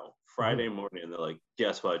tomorrow, Friday morning, and they're like,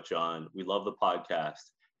 guess what, John? We love the podcast.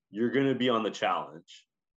 You're going to be on the challenge.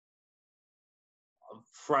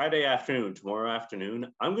 Friday afternoon, tomorrow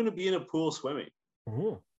afternoon, I'm going to be in a pool swimming.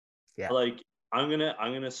 Yeah. Like, I'm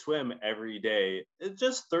gonna swim every day. It's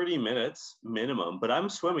just 30 minutes minimum, but I'm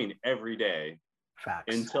swimming every day.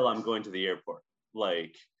 Facts. Until I'm going to the airport.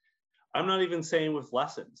 Like, I'm not even saying with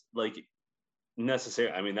lessons, like,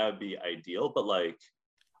 necessary. I mean, that would be ideal, but like,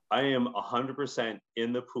 I am 100%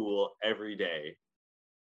 in the pool every day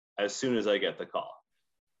as soon as I get the call.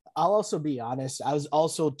 I'll also be honest. I was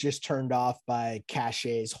also just turned off by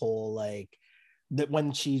Cachet's whole, like, that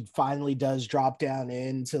when she finally does drop down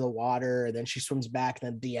into the water and then she swims back,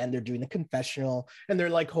 and at the end they're doing the confessional and they're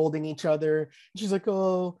like holding each other. And she's like,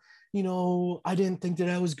 oh, you know, I didn't think that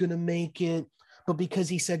I was going to make it, but because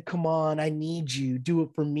he said, come on, I need you, do it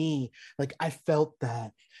for me. Like, I felt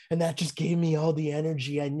that. And that just gave me all the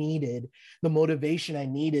energy I needed, the motivation I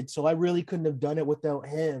needed. So I really couldn't have done it without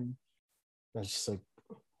him. I was just like,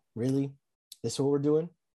 really? This is what we're doing?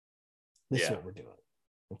 This is what we're doing.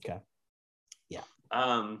 Okay. Yeah.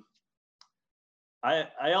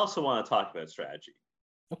 I also want to talk about strategy.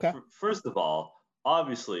 Okay. First of all,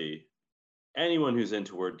 obviously, anyone who's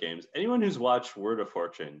into word games, anyone who's watched Word of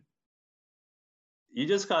Fortune, you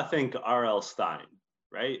just got to think R.L. Stine,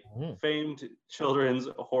 right? Famed children's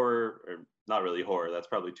horror, or not really horror, that's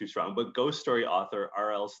probably too strong, but ghost story author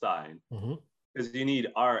R.L. Stine. Because you need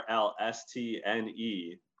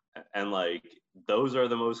R-L-S-T-N-E, and like, those are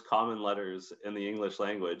the most common letters in the English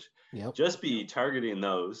language. Just be targeting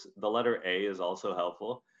those. The letter A is also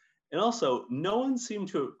helpful. And also, no one seemed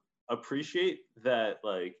to appreciate that,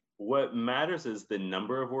 like, what matters is the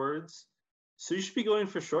number of words. So you should be going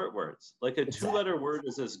for short words. Like, a 2-letter word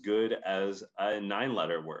is as good as a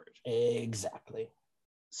 9-letter word. Exactly.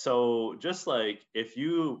 So just like, if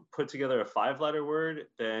you put together a 5-letter word,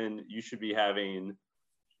 then you should be having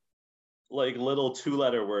like little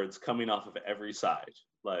 2-letter words coming off of every side.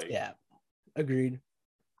 Like, yeah, agreed.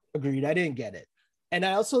 I didn't get it. And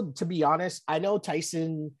I also, to be honest, I know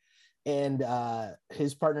Tyson and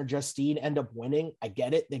his partner Justine end up winning. I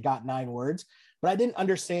get it. They got 9 words, but I didn't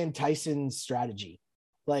understand Tyson's strategy.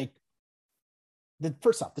 Like,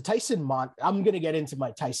 first off, the Tyson I'm going to get into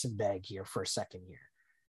my Tyson bag here for a second here.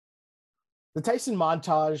 The Tyson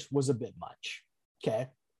montage was a bit much. Okay.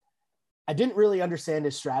 I didn't really understand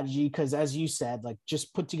his strategy because, as you said, like,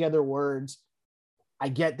 just put together words. I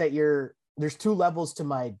get that there's 2 levels to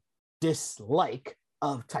my dislike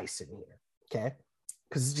of Tyson here. Okay.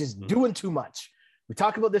 Because it's just doing too much. We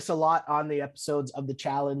talk about this a lot on the episodes of the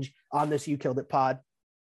challenge on this You Killed It pod.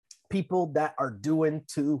 People that are doing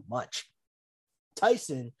too much.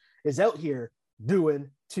 Tyson is out here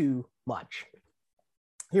doing too much.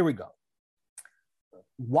 Here we go.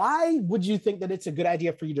 Why would you think that it's a good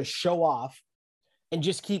idea for you to show off and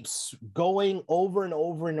just keep going over and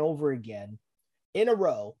over and over again in a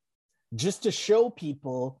row just to show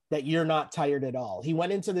people that you're not tired at all? He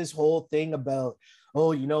went into this whole thing about,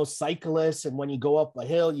 oh, you know, cyclists, and when you go up a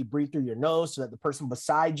hill, you breathe through your nose so that the person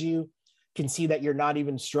beside you can see that you're not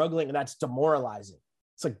even struggling, and that's demoralizing.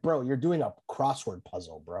 It's like, bro, you're doing a crossword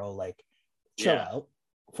puzzle, bro. Like, chill out,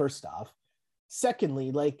 first off.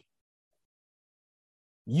 Secondly, like,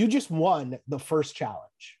 you just won the first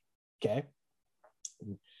challenge, okay?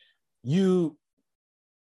 You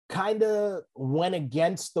kind of went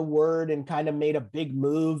against the word and kind of made a big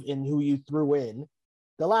move in who you threw in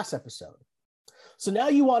the last episode. So now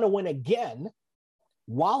you want to win again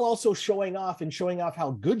while also showing off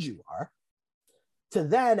how good you are, to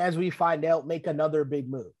then, as we find out, make another big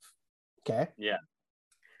move, okay? Yeah.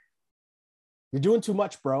 You're doing too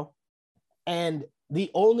much, bro. And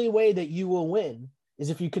the only way that you will win is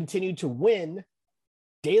if you continue to win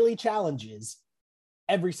daily challenges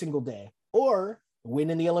every single day, or win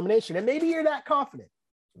in the elimination. And maybe you're that confident.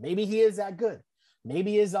 Maybe he is that good.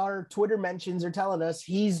 Maybe, as our Twitter mentions are telling us,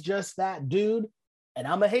 he's just that dude and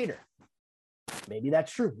I'm a hater. Maybe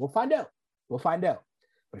that's true. We'll find out.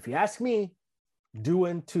 But if you ask me,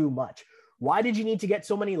 doing too much. Why did you need to get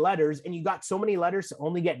so many letters, and you got so many letters to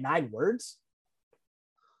only get 9 words?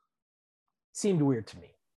 Seemed weird to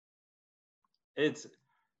me. It's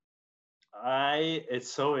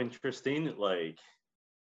so interesting. Like,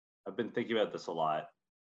 I've been thinking about this a lot.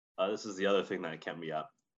 This is the other thing that kept me up.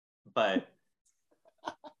 But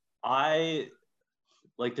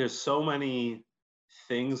there's so many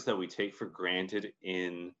things that we take for granted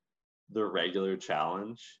in the regular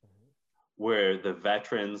challenge, where the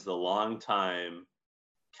veterans, the longtime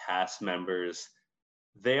cast members,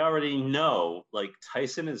 they already know, like,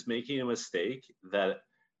 Tyson is making a mistake that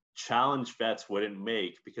challenge vets wouldn't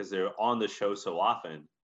make because they're on the show so often.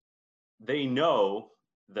 They know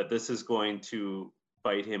that this is going to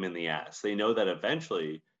bite him in the ass. They know that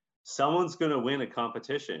eventually someone's going to win a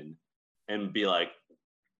competition and be like,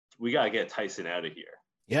 we got to get Tyson out of here.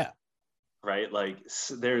 Yeah. Right? Like,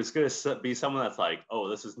 there's going to be someone that's like, oh,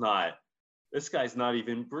 this guy's not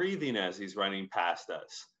even breathing as he's running past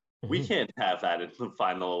us. Mm-hmm. We can't have that in the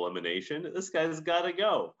final elimination. This guy's got to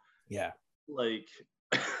go. Yeah. Like,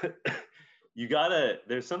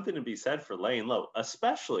 there's something to be said for laying low,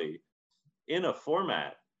 especially in a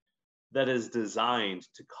format that is designed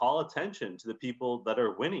to call attention to the people that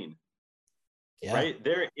are winning. Yeah. Right?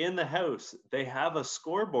 They're in the house. They have a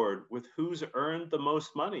scoreboard with who's earned the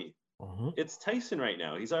most money. Mm-hmm. It's Tyson right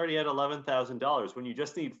now. He's already at $11,000 when you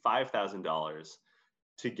just need $5,000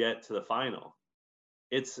 to get to the final.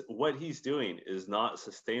 It's what he's doing is not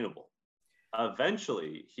sustainable.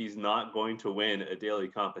 Eventually, he's not going to win a daily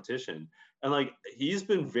competition. And like, he's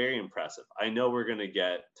been very impressive. I know we're going to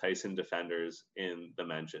get Tyson defenders in the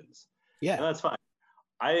mentions. Yeah. And that's fine.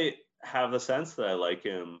 I have the sense that I like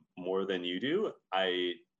him more than you do.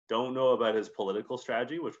 I don't know about his political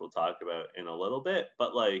strategy, which we'll talk about in a little bit,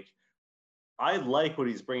 but like, I like what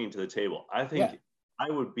he's bringing to the table. I think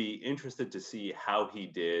I would be interested to see how he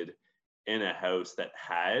did in a house that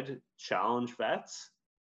had challenge vets.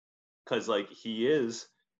 Because like, he is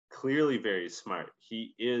clearly very smart.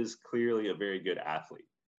 He is clearly a very good athlete.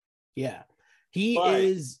 Yeah,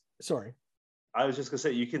 sorry. I was just gonna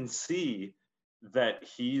say, you can see that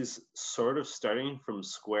he's sort of starting from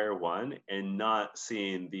square one and not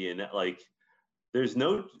seeing there's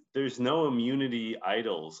no immunity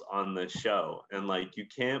idols on the show. And like, you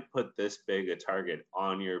can't put this big a target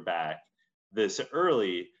on your back this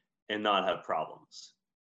early and not have problems.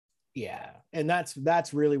 Yeah. And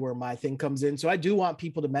that's really where my thing comes in. So I do want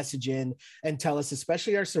people to message in and tell us,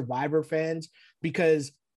 especially our Survivor fans,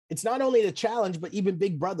 because it's not only the challenge, but even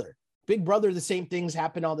Big Brother. Big Brother, the same things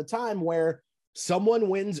happen all the time where someone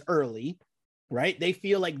wins early, right? They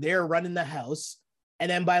feel like they're running the house. And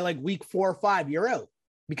then by like week 4 or 5, you're out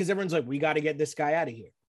because everyone's like, we got to get this guy out of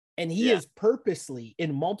here. And he is purposely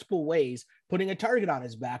in multiple ways putting a target on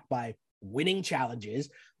his back by winning challenges,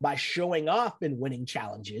 by showing off in winning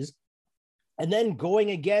challenges, and then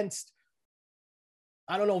going against,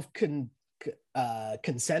 I don't know if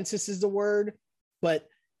consensus is the word, but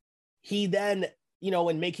he then,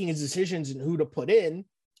 in making his decisions and who to put in,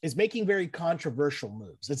 is making very controversial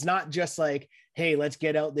moves. It's not just like, hey, let's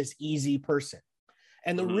get out this easy person.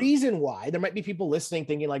 And the reason why, there might be people listening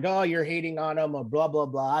thinking like, oh, you're hating on him or blah, blah,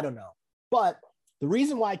 blah. I don't know. But the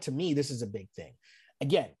reason why, to me, this is a big thing.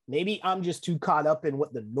 Again, maybe I'm just too caught up in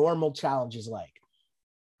what the normal challenge is like.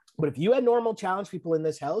 But if you had normal challenge people in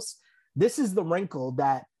this house, this is the wrinkle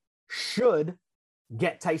that should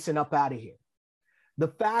get Tyson up out of here. The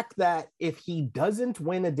fact that if he doesn't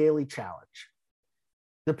win a daily challenge,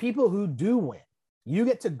 the people who do win, you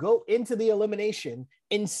get to go into the elimination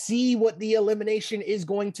and see what the elimination is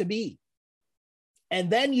going to be.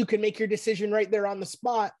 And then you can make your decision right there on the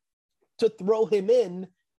spot to throw him in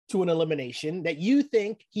to an elimination that you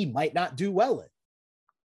think he might not do well in.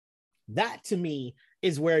 That, to me,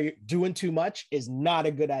 is where you're doing too much is not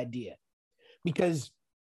a good idea, because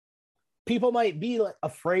people might be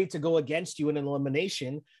afraid to go against you in an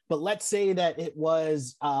elimination. But let's say that it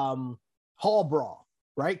was Hall Brawl,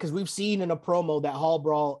 right? Because we've seen in a promo that Hall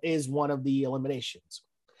Brawl is one of the eliminations.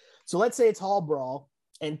 So let's say it's Hall Brawl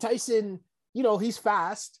and Tyson, he's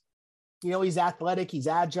fast, he's athletic, he's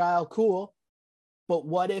agile, cool. But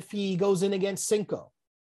what if he goes in against Cinco,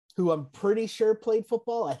 who I'm pretty sure played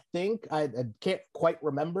football? I think I can't quite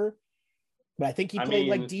remember, but I think he played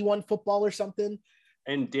like D1 football or something.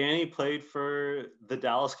 And Danny played for the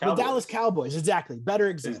Dallas Cowboys. The Dallas Cowboys, exactly. Better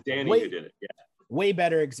example. It's Danny who did it. Yeah. Way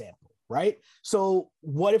better example, right? So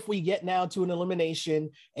what if we get now to an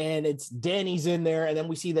elimination and it's Danny's in there, and then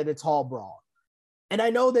we see that it's Hall Brawl? And I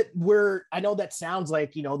know that sounds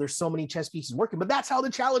like, there's so many chess pieces working, but that's how the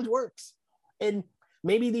challenge works. And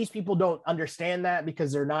maybe these people don't understand that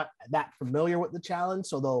because they're not that familiar with the challenge.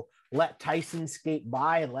 So they'll let Tyson skate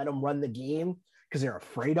by and let him run the game because they're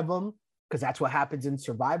afraid of him, because that's what happens in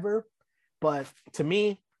Survivor. But to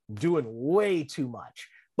me, doing way too much.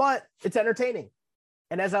 But it's entertaining.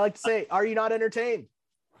 And as I like to say, are you not entertained?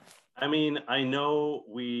 I mean, I know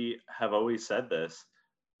we have always said this,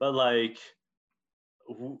 but like,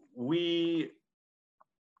 we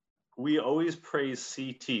always praise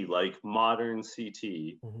CT, like modern CT,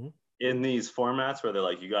 in these formats where they're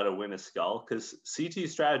like, you got to win a skull, because CT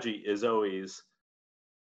strategy is always,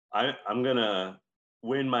 I'm gonna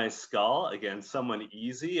win my skull against someone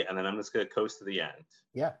easy, and then I'm just going to coast to the end.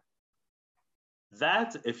 Yeah.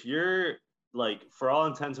 That, if you're like, for all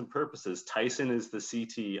intents and purposes, Tyson is the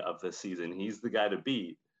CT of the season. He's the guy to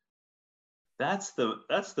beat. That's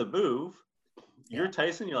the move. You're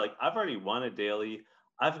Tyson. You're like, I've already won a daily.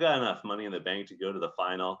 I've got enough money in the bank to go to the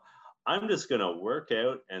final. I'm just going to work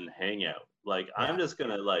out and hang out. Like, I'm just going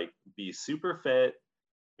to like be super fit.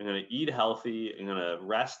 I'm going to eat healthy. I'm going to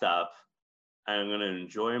rest up. I'm going to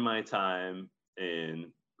enjoy my time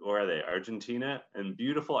in, where are they? Argentina, and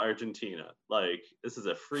beautiful Argentina. Like, this is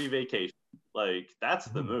a free vacation. Like, that's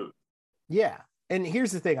the move. Yeah. And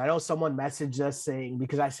here's the thing. I know someone messaged us saying,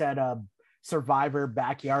 because I said Survivor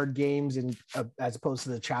backyard games and as opposed to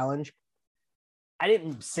the challenge. I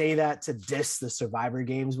didn't say that to diss the Survivor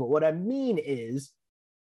games, but what I mean is,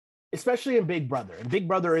 especially in Big Brother, and Big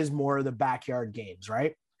Brother is more of the backyard games,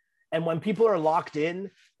 right? And when people are locked in,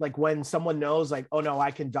 like when someone knows like, oh no,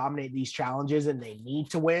 I can dominate these challenges and they need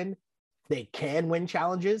to win, they can win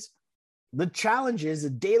challenges. The challenges, the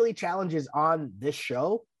daily challenges on this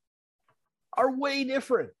show are way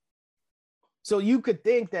different. So you could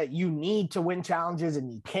think that you need to win challenges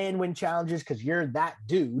and you can win challenges because you're that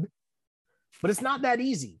dude, but it's not that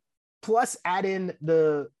easy. Plus add in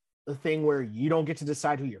the thing where you don't get to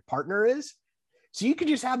decide who your partner is. So you could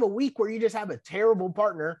just have a week where you just have a terrible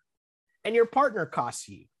partner and your partner costs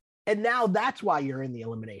you. And now that's why you're in the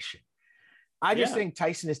elimination. I just think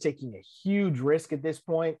Tyson is taking a huge risk at this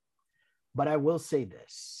point, but I will say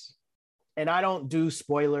this, and I don't do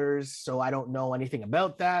spoilers, so I don't know anything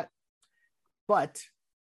about that. But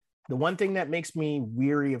the one thing that makes me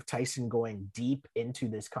weary of Tyson going deep into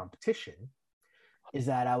this competition is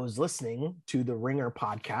that I was listening to the Ringer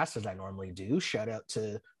podcast, as I normally do. Shout out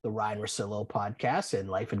to the Ryan Russillo podcast and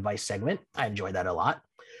Life Advice segment. I enjoy that a lot.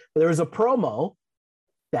 But there was a promo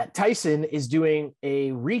that Tyson is doing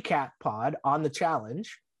a recap pod on the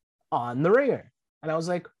challenge on the Ringer. And I was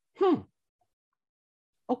like,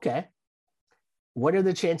 okay. What are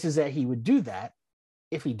the chances that he would do that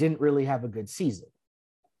if he didn't really have a good season?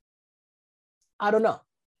 I don't know.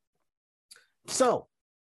 So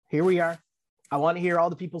here we are. I want to hear all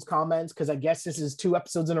the people's comments because I guess this is 2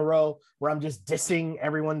 episodes in a row where I'm just dissing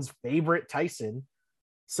everyone's favorite Tyson.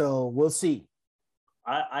 So we'll see.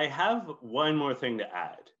 I have one more thing to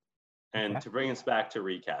add, and to bring us back to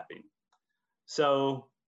recapping. So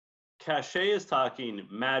Cachet is talking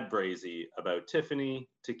mad brazy about Tiffany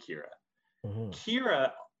to Kira.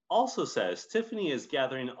 Kira also says Tiffany is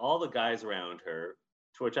gathering all the guys around her,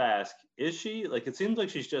 to which I ask, is she? Like, it seems like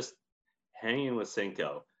she's just hanging with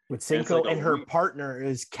Cinco. With Cinco, and her partner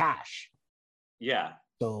is Cash. Yeah.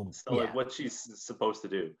 So like what she's supposed to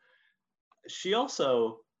do. She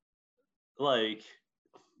also, like,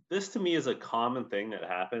 this to me is a common thing that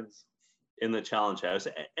happens in the challenge house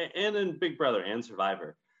and in Big Brother and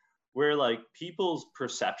Survivor, where like people's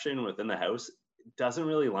perception within the house doesn't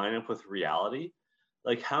really line up with reality.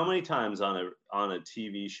 Like, how many times on a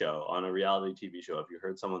TV show, on a reality TV show, have you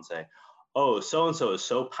heard someone say, oh, so-and-so is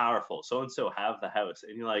so powerful, so-and-so have the house,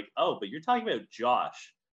 and you're like, oh, but you're talking about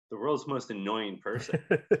Josh, the world's most annoying person.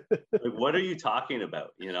 Like, what are you talking about,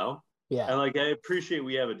 you know? Yeah. And like, I appreciate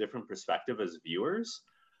we have a different perspective as viewers,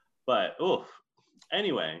 but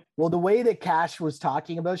anyway. Well, the way that Cash was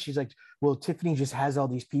talking about, she's like, well, Tiffany just has all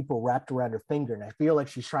these people wrapped around her finger, and I feel like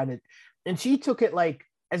she's trying to, and she took it like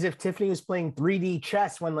as if Tiffany was playing 3D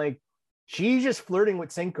chess when like she's just flirting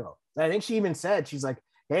with Cinco. And I think she even said, she's like,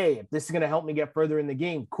 hey, if this is going to help me get further in the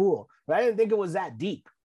game, cool. But I didn't think it was that deep.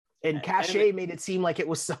 And Cachet made it seem like it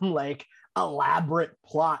was some like elaborate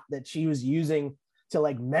plot that she was using to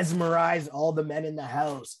like mesmerize all the men in the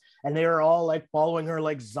house. And they were all like following her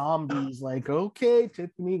like zombies, like, okay,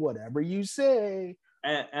 Tiffany, whatever you say.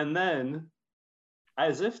 And then,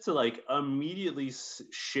 as if to like immediately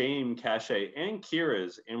shame Cachet and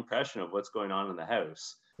Kira's impression of what's going on in the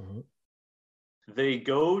house, they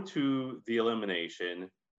go to the elimination.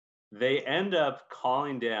 They end up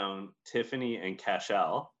calling down Tiffany and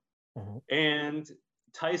Cashel. And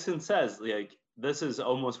Tyson says, like, this is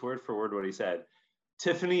almost word for word what he said.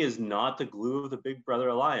 Tiffany is not the glue of the Big Brother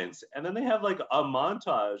Alliance. And then they have like a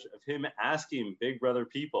montage of him asking Big Brother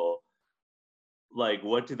people, like,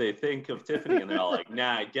 what do they think of Tiffany? And they're all like,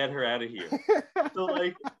 nah, get her out of here. So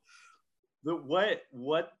like, what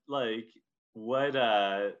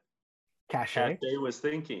Cachet was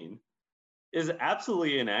thinking is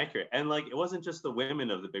absolutely inaccurate. And like, it wasn't just the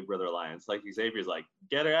women of the Big Brother Alliance. Like, Xavier's like,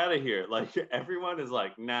 get her out of here. Like, everyone is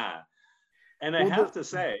like, nah. And I have to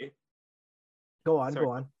say, go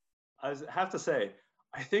on. I have to say,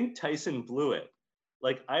 I think Tyson blew it,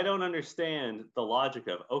 Like, I don't understand the logic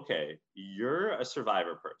of, okay, you're a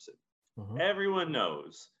Survivor person. Mhm. Everyone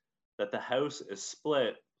knows that the house is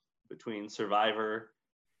split between Survivor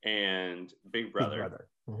and Big Brother. Big Brother.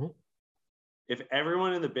 Mhm. If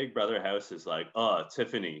everyone in the Big Brother house is like, oh,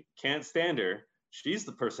 Tiffany, can't stand her, she's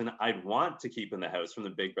the person I'd want to keep in the house from the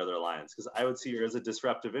Big Brother Alliance, because I would see her as a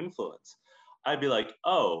disruptive influence. I'd be like,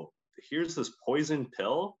 oh, here's this poison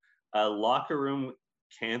pill, a locker room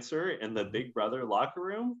cancer in the Big Brother locker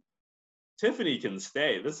room. Tiffany can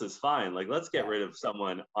stay. This is fine. Like, let's get rid of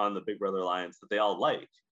someone on the Big Brother Alliance that they all like.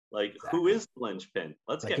 Like, who is the linchpin?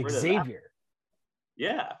 Let's Like get rid of that. Xavier.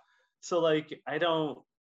 Yeah. So, like, I don't,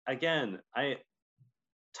 again,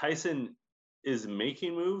 Tyson is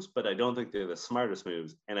making moves, but I don't think they're the smartest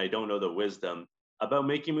moves. And I don't know the wisdom about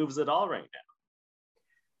making moves at all right now.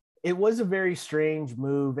 It was a very strange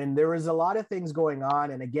move, and there was a lot of things going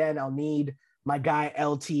on. And again, I'll need my guy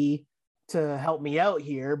LT to help me out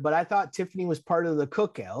here. But I thought Tiffany was part of the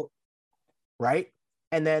cookout, right?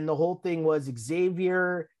 And then the whole thing was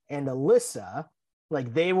Xavier and Alyssa,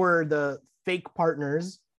 like they were the fake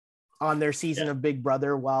partners on their season of Big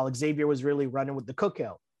Brother, while Xavier was really running with the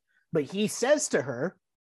cookout. But he says to her,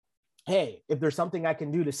 hey, if there's something I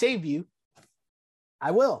can do to save you,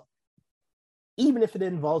 I will, even if it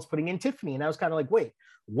involves putting in Tiffany. And I was kind of like, wait,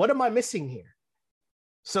 what am I missing here?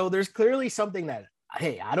 So there's clearly something that,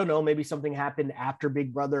 hey, I don't know, maybe something happened after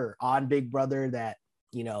Big Brother or on Big Brother that,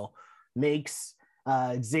 you know, makes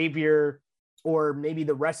Xavier or maybe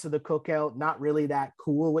the rest of the cookout not really that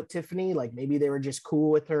cool with Tiffany. Like maybe they were just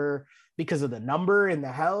cool with her because of the number in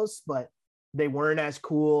the house, but they weren't as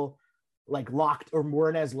cool, like locked, or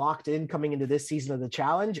weren't as locked in coming into this season of the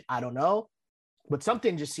challenge. I don't know. But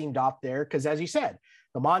something just seemed off there because, as you said,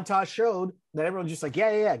 the montage showed that everyone's just like,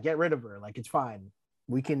 yeah, get rid of her. Like, it's fine.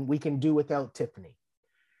 We can do without Tiffany.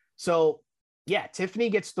 So, yeah, Tiffany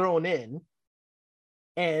gets thrown in.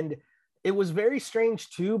 And it was very strange,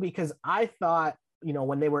 too, because I thought, you know,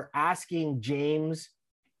 when they were asking James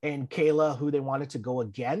and Kayla who they wanted to go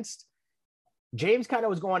against, James kind of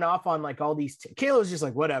was going off on like all these. Kayla was just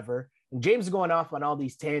like, whatever. And James was going off on all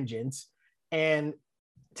these tangents. And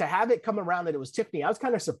to have it come around that it was Tiffany, I was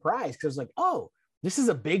kind of surprised because I was like, oh, this is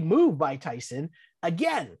a big move by Tyson.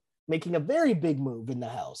 Again, making a very big move in the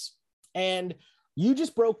house. And you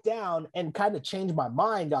just broke down and kind of changed my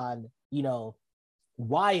mind on, you know,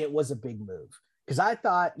 why it was a big move. Because I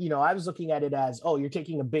thought, you know, I was looking at it as, oh, you're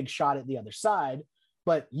taking a big shot at the other side.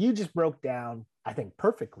 But you just broke down, I think,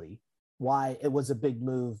 perfectly why it was a big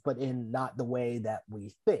move, but in not the way that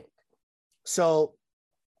we think. So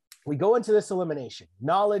we go into this elimination.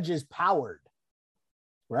 Knowledge is powered,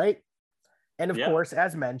 right? And of course,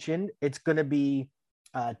 as mentioned, it's going to be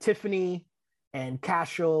Tiffany and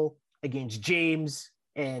Cashel against James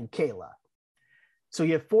and Kayla. So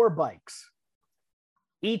you have 4 bikes.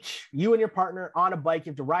 Each, you and your partner on a bike,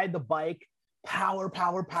 you have to ride the bike, power,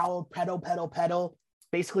 pedal.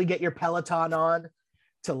 Basically get your Peloton on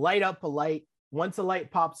to light up a light. Once a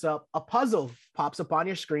light pops up, a puzzle pops up on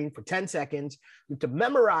your screen for 10 seconds. You have to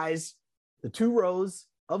memorize the 2 rows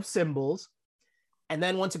of symbols. And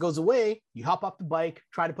then once it goes away, you hop off the bike,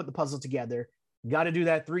 try to put the puzzle together. You got to do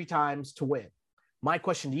that 3 times to win. My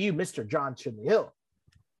question to you, Mr. John Chidley Hill,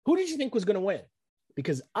 who did you think was going to win?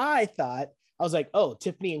 Because I was like, oh,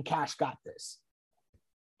 Tiffany and Cash got this.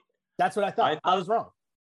 That's what I thought. I was wrong.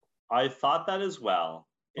 I thought that as well,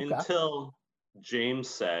 until James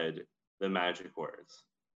said the magic words.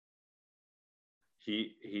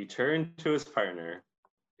 He turned to his partner,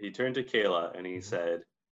 he turned to Kayla, and he said,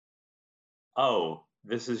 oh,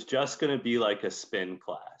 this is just going to be like a spin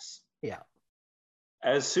class. Yeah.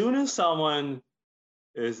 As soon as someone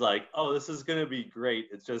is like, oh, this is going to be great,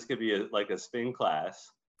 it's just going to be like a spin class,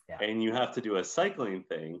 and you have to do a cycling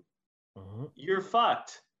thing, you're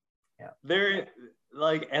fucked. Yeah. They're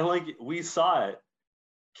like, and like we saw it.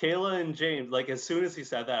 Kayla and James, like as soon as he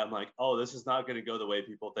said that, I'm like, oh, this is not going to go the way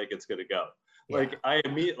people think it's going to go. Yeah.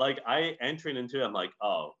 Like I entered into it, I'm like,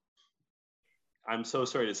 oh, I'm so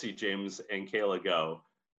sorry to see James and Kayla go.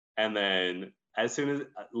 And then as soon as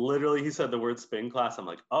literally he said the word spin class, I'm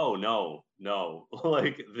like, oh no.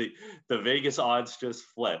 Like the Vegas odds just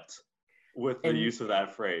flipped with the use of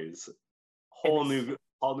that phrase. Whole new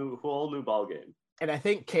ball game. And I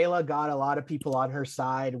think Kayla got a lot of people on her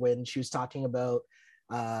side when she was talking about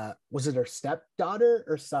was it her stepdaughter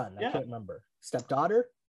or son? I can't remember. Stepdaughter?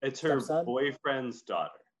 It's her boyfriend's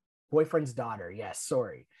daughter. Boyfriend's daughter. Yes.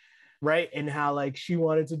 Sorry. Right. And how like she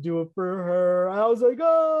wanted to do it for her. I was like,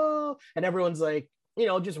 oh, and everyone's like, you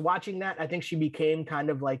know, just watching that. I think she became kind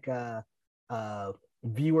of like a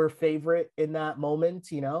viewer favorite in that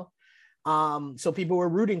moment, you know? So people were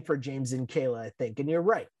rooting for James and Kayla, I think. And you're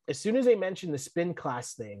right. As soon as they mentioned the spin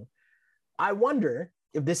class thing, I wonder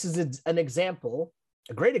if this is an example,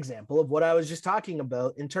 a great example of what I was just talking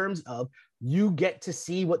about in terms of you get to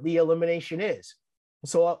see what the elimination is.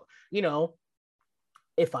 So, you know,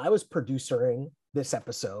 if I was producing this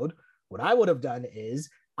episode, what I would have done is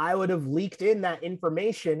I would have leaked in that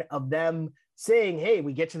information of them saying, hey,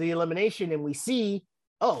 we get to the elimination and we see,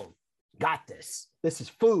 oh, got this. This is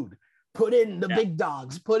food. Put in the big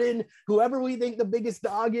dogs. Put in whoever we think the biggest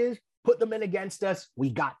dog is, put them in against us. We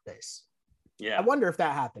got this. Yeah. I wonder if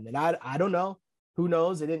that happened. And I don't know. Who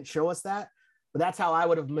knows? They didn't show us that. But that's how I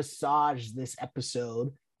would have massaged this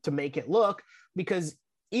episode to make it look. Because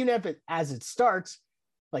even if as it starts,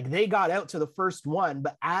 like they got out to the first one,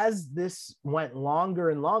 but as this went longer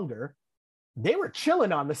and longer, they were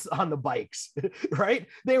chilling on the bikes, right?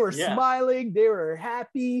 They were smiling, they were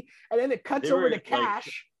happy, and then it cuts over to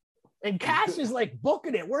Cash, and Cash is like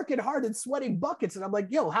booking it, working hard and sweating buckets, and I'm like,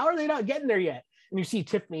 yo, how are they not getting there yet? And you see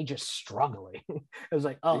Tiffany just struggling. I was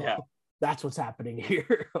like, oh, that's what's happening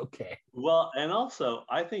here. Okay. Well, and also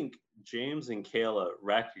I think James and Kayla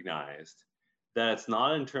recognized that it's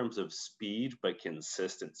not in terms of speed, but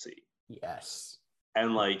consistency. Yes.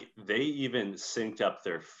 And like they even synced up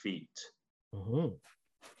their feet. Mm-hmm.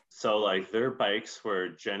 So like their bikes were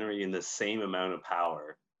generating the same amount of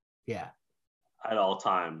power. Yeah. At all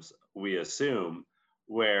times, we assume.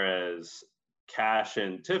 Whereas Cash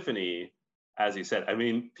and Tiffany, as you said, I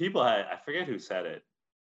mean, people had, I forget who said it,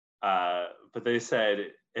 but they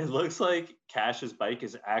said, it looks like Cash's bike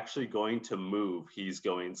is actually going to move. He's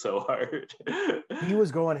going so hard. He was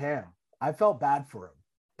going ham. I felt bad for him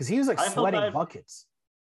because he was like sweating buckets.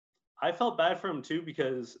 I felt bad for him too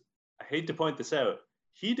because I hate to point this out.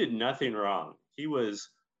 He did nothing wrong. He was,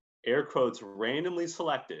 air quotes, randomly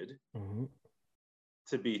selected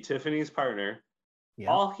to be Tiffany's partner. Yep.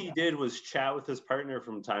 All he did was chat with his partner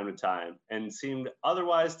from time to time and seemed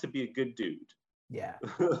otherwise to be a good dude. Yeah.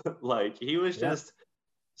 Like he was just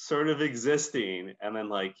sort of existing, and then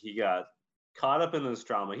like he got caught up in this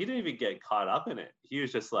drama. He didn't even get caught up in it. He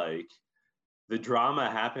was just like, the drama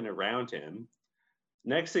happened around him.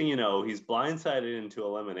 Next thing you know, he's blindsided into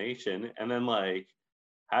elimination, and then like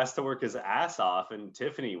has to work his ass off, and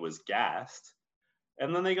Tiffany was gassed,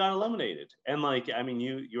 and then they got eliminated. And like, I mean,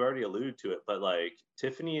 you already alluded to it, but like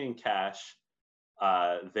Tiffany and Cash,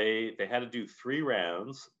 they had to do 3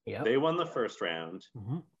 rounds. Yep. They won the first round,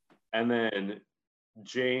 and then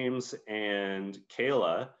James and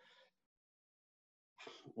Kayla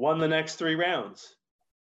won the next 3 rounds,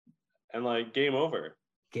 and like game over.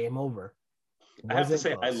 Game over. I have to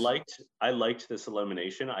say, I liked this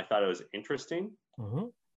elimination. I thought it was interesting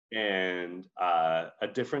and a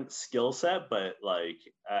different skill set, but like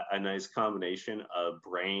a nice combination of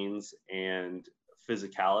brains and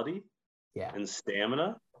physicality and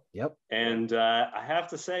stamina. Yep. And I have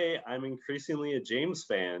to say, I'm increasingly a James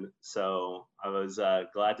fan, so I was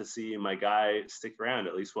glad to see my guy stick around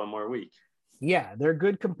at least one more week. Yeah, they're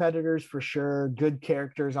good competitors for sure, good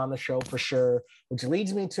characters on the show for sure, which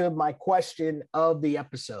leads me to my question of the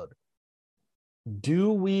episode.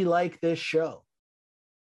 Do we like this show?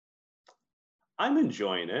 I'm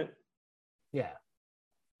enjoying it. Yeah.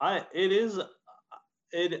 I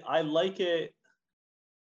like it.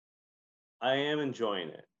 I am enjoying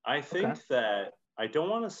it. I think that I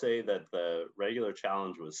don't want to say that the regular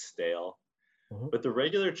challenge was stale, but the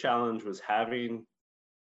regular challenge was having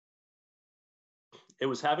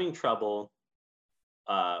trouble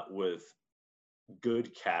with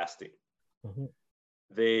good casting.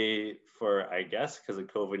 They, for I guess because of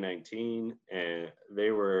COVID-19, and they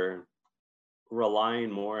were relying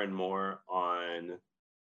more and more on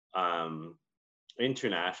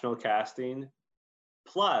international casting,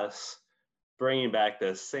 plus bringing back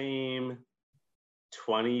the same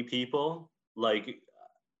 20 people. Like,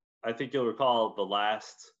 I think you'll recall the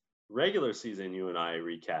last regular season you and I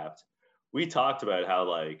recapped, we talked about how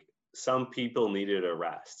like some people needed a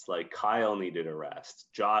rest, like Kyle needed a rest,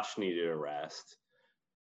 Josh needed a rest,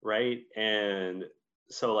 right? And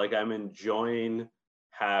so like I'm enjoying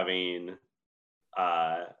having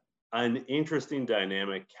an interesting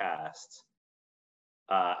dynamic cast.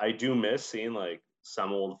 I do miss seeing like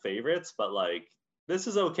some old favorites, but like this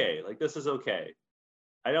is okay. Like this is okay.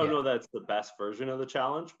 I don't know that's the best version of the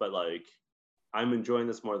challenge, but like I'm enjoying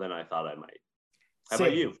this more than I thought I might. How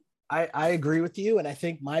about you? I agree with you. And I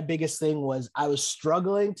think my biggest thing was I was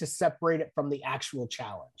struggling to separate it from the actual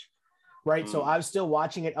challenge, right? So I was still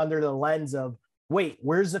watching it under the lens of wait,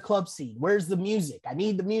 where's the club scene? Where's the music? I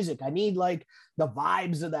need the music. I need like the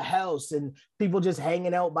vibes of the house and people just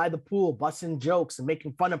hanging out by the pool, busting jokes and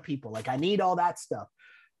making fun of people. Like I need all that stuff.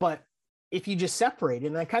 But if you just separate,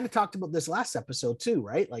 and I kind of talked about this last episode too,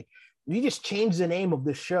 right? Like you just change the name of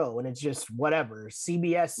the show and it's just whatever,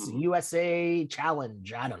 CBS USA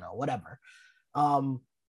Challenge, I don't know, whatever.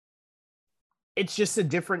 It's just a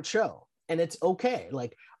different show and it's okay.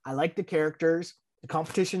 Like I like the characters, the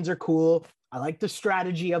competitions are cool. I like the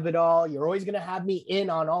strategy of it all. You're always going to have me in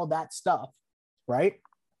on all that stuff, right?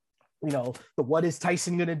 You know, the what is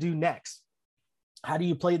Tyson going to do next? How do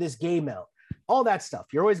you play this game out? All that stuff.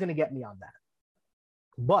 You're always going to get me on that.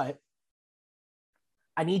 But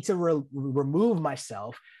I need to remove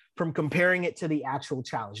myself from comparing it to the actual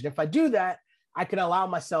challenge. And if I do that, I can allow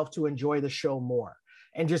myself to enjoy the show more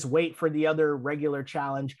and just wait for the other regular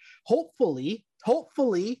challenge. Hopefully,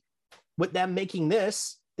 with them making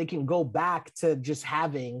this, they can go back to just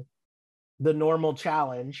having the normal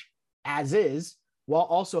challenge as is, while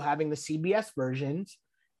also having the CBS versions,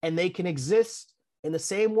 and they can exist in the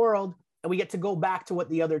same world, and we get to go back to what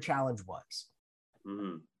the other challenge was.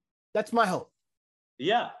 Mm-hmm. That's my hope.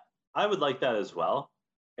 Yeah, I would like that as well.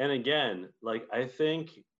 And again, like I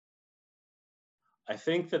think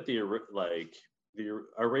that the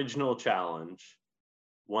original challenge,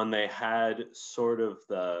 when they had sort of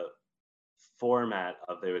the format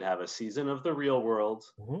of they would have a season of the real world,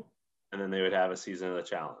 and then they would have a season of the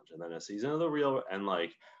challenge, and then a season of the real, and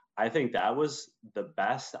like I think that was the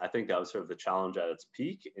best. I think that was sort of the challenge at its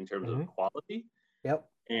peak in terms of quality. Yep.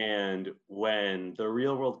 And when the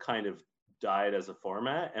real world kind of died as a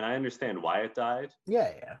format, and I understand why it died.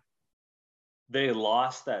 Yeah. They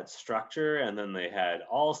lost that structure, and then they had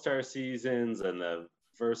all-star seasons and the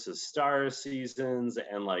versus stars seasons,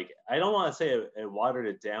 and like I don't want to say it watered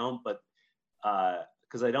it down, but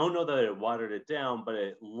because I don't know that it watered it down, but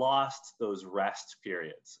it lost those rest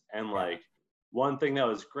periods. And like one thing that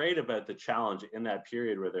was great about the challenge in that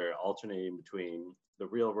period where they're alternating between the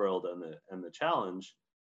real world and the challenge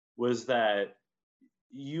was that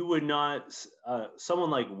you would not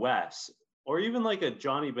someone like Wes or even like a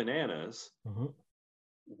Johnny Bananas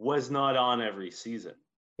was not on every season.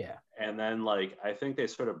 Yeah. And then like I think they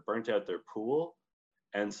sort of burnt out their pool.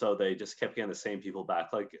 And so they just kept getting the same people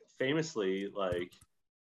back. Like famously, like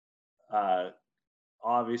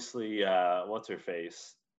obviously, what's her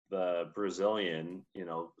face? The Brazilian, you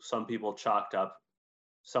know, some people chalked up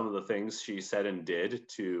some of the things she said and did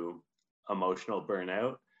to emotional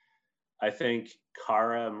burnout. I think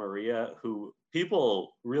Cara Maria, who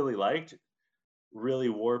people really liked, really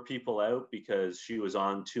wore people out because she was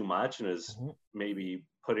on too much and is maybe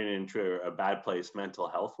putting it into a bad place mental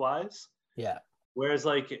health wise. Yeah. Whereas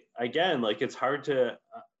like, again, like it's hard to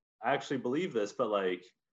actually believe this, but like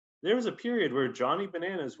there was a period where Johnny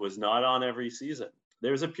Bananas was not on every season.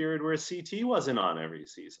 There was a period where CT wasn't on every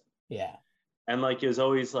season. Yeah. And like, it was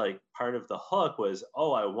always like part of the hook was,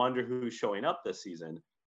 oh, I wonder who's showing up this season.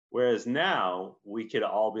 Whereas now we could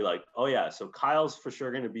all be like, oh yeah, so Kyle's for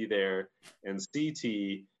sure going to be there, and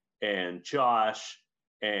CT and Josh,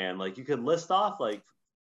 and like you could list off like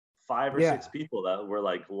 5 or 6 people that were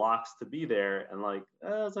like locks to be there, and like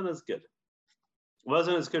wasn't as good.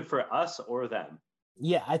 Wasn't as good for us or them.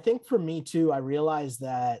 Yeah, I think for me too, I realized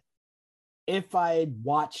that if I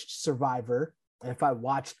watched Survivor and if I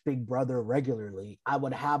watched Big Brother regularly, I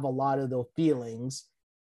would have a lot of the feelings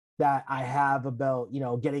that I have about, you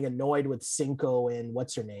know, getting annoyed with Cinco and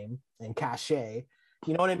what's her name and Cachet,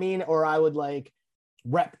 you know what I mean? Or I would like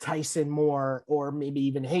rep Tyson more, or maybe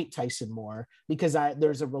even hate Tyson more because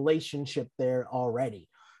there's a relationship there already.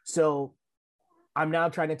 So I'm now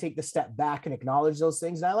trying to take the step back and acknowledge those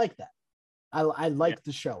things. And I like that. I like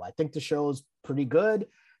the show. I think the show is pretty good.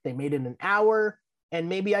 They made it an hour, and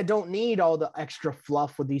maybe I don't need all the extra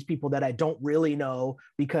fluff with these people that I don't really know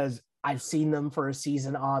because I've seen them for a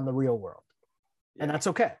season on the real world, and that's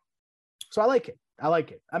okay. So I like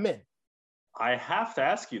it. I'm in. I have to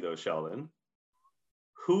ask you though, Sheldon,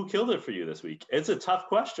 who killed it for you this week? It's a tough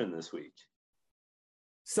question this week.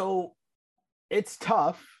 So it's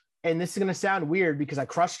tough, and this is going to sound weird because I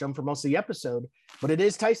crushed him for most of the episode, but it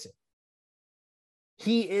is Tyson.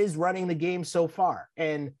 He is running the game so far.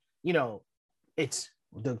 And, you know, it's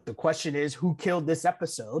the question is who killed this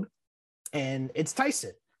episode? And it's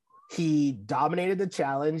Tyson. He dominated the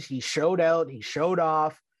challenge. He showed out. He showed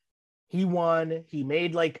off. He won. He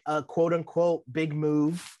made like a quote unquote big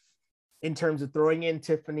move in terms of throwing in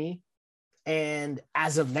Tiffany. And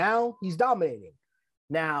as of now, he's dominating.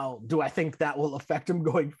 Now, do I think that will affect him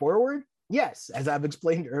going forward? Yes. As I've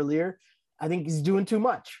explained earlier, I think he's doing too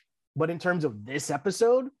much. But in terms of this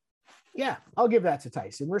episode, Yeah, I'll give that to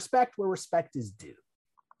Tyson. Respect where respect is due.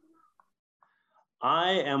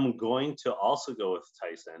 I am going to also go with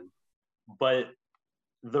Tyson, but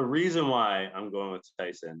the reason why I'm going with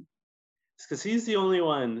Tyson is because he's the only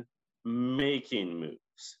one making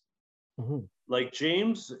moves. Mm-hmm. Like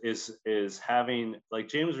James is having, like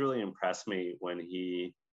James really impressed me when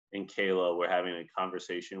he and Kayla were having a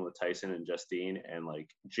conversation with Tyson and Justine, and like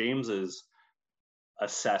James's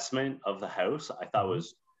assessment of the house I thought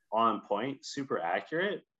was on point, super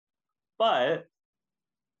accurate. But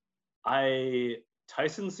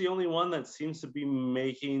Tyson's the only one that seems to be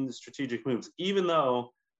making strategic moves, even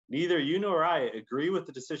though neither you nor I agree with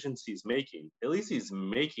the decisions he's making. At least he's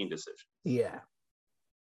making decisions. Yeah.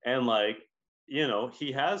 And like, you know,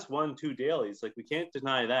 he has 1-2 dailies. Like, we can't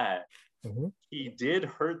deny that. Mm-hmm. He did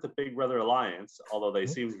hurt the Big Brother Alliance, although they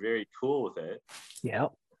seemed very cool with it. Yeah.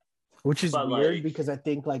 Which is But weird like, because I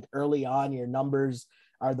think like early on your numbers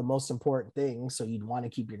are the most important thing. So you'd want to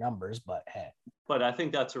keep your numbers, but hey. But I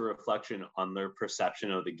think that's a reflection on their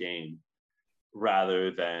perception of the game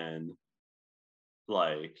rather than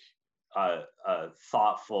like a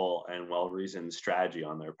thoughtful and well-reasoned strategy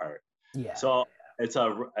on their part. Yeah. So it's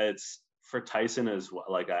for Tyson as well.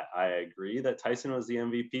 Like I agree that Tyson was the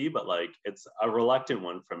MVP, but like it's a reluctant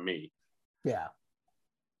one from me. Yeah.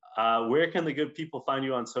 Where can the good people find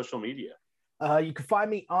you on social media? You can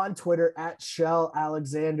find me on Twitter at Shell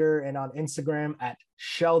Alexander and on Instagram at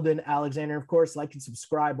Sheldon Alexander. Of course, like and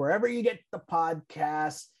subscribe wherever you get the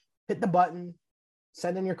podcast. Hit the button,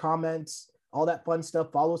 send in your comments, all that fun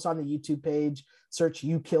stuff. Follow us on the YouTube page. Search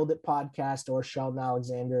You Killed It Podcast or Sheldon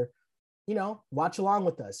Alexander. You know, watch along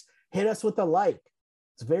with us. Hit us with a like.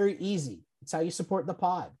 It's very easy. It's how you support the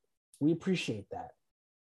pod. We appreciate that.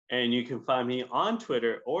 And you can find me on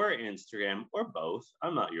Twitter or Instagram or both.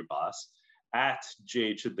 I'm not your boss. At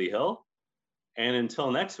Jay Chidley Hill. And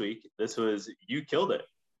until next week, this was You Killed It.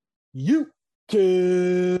 You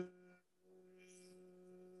Killed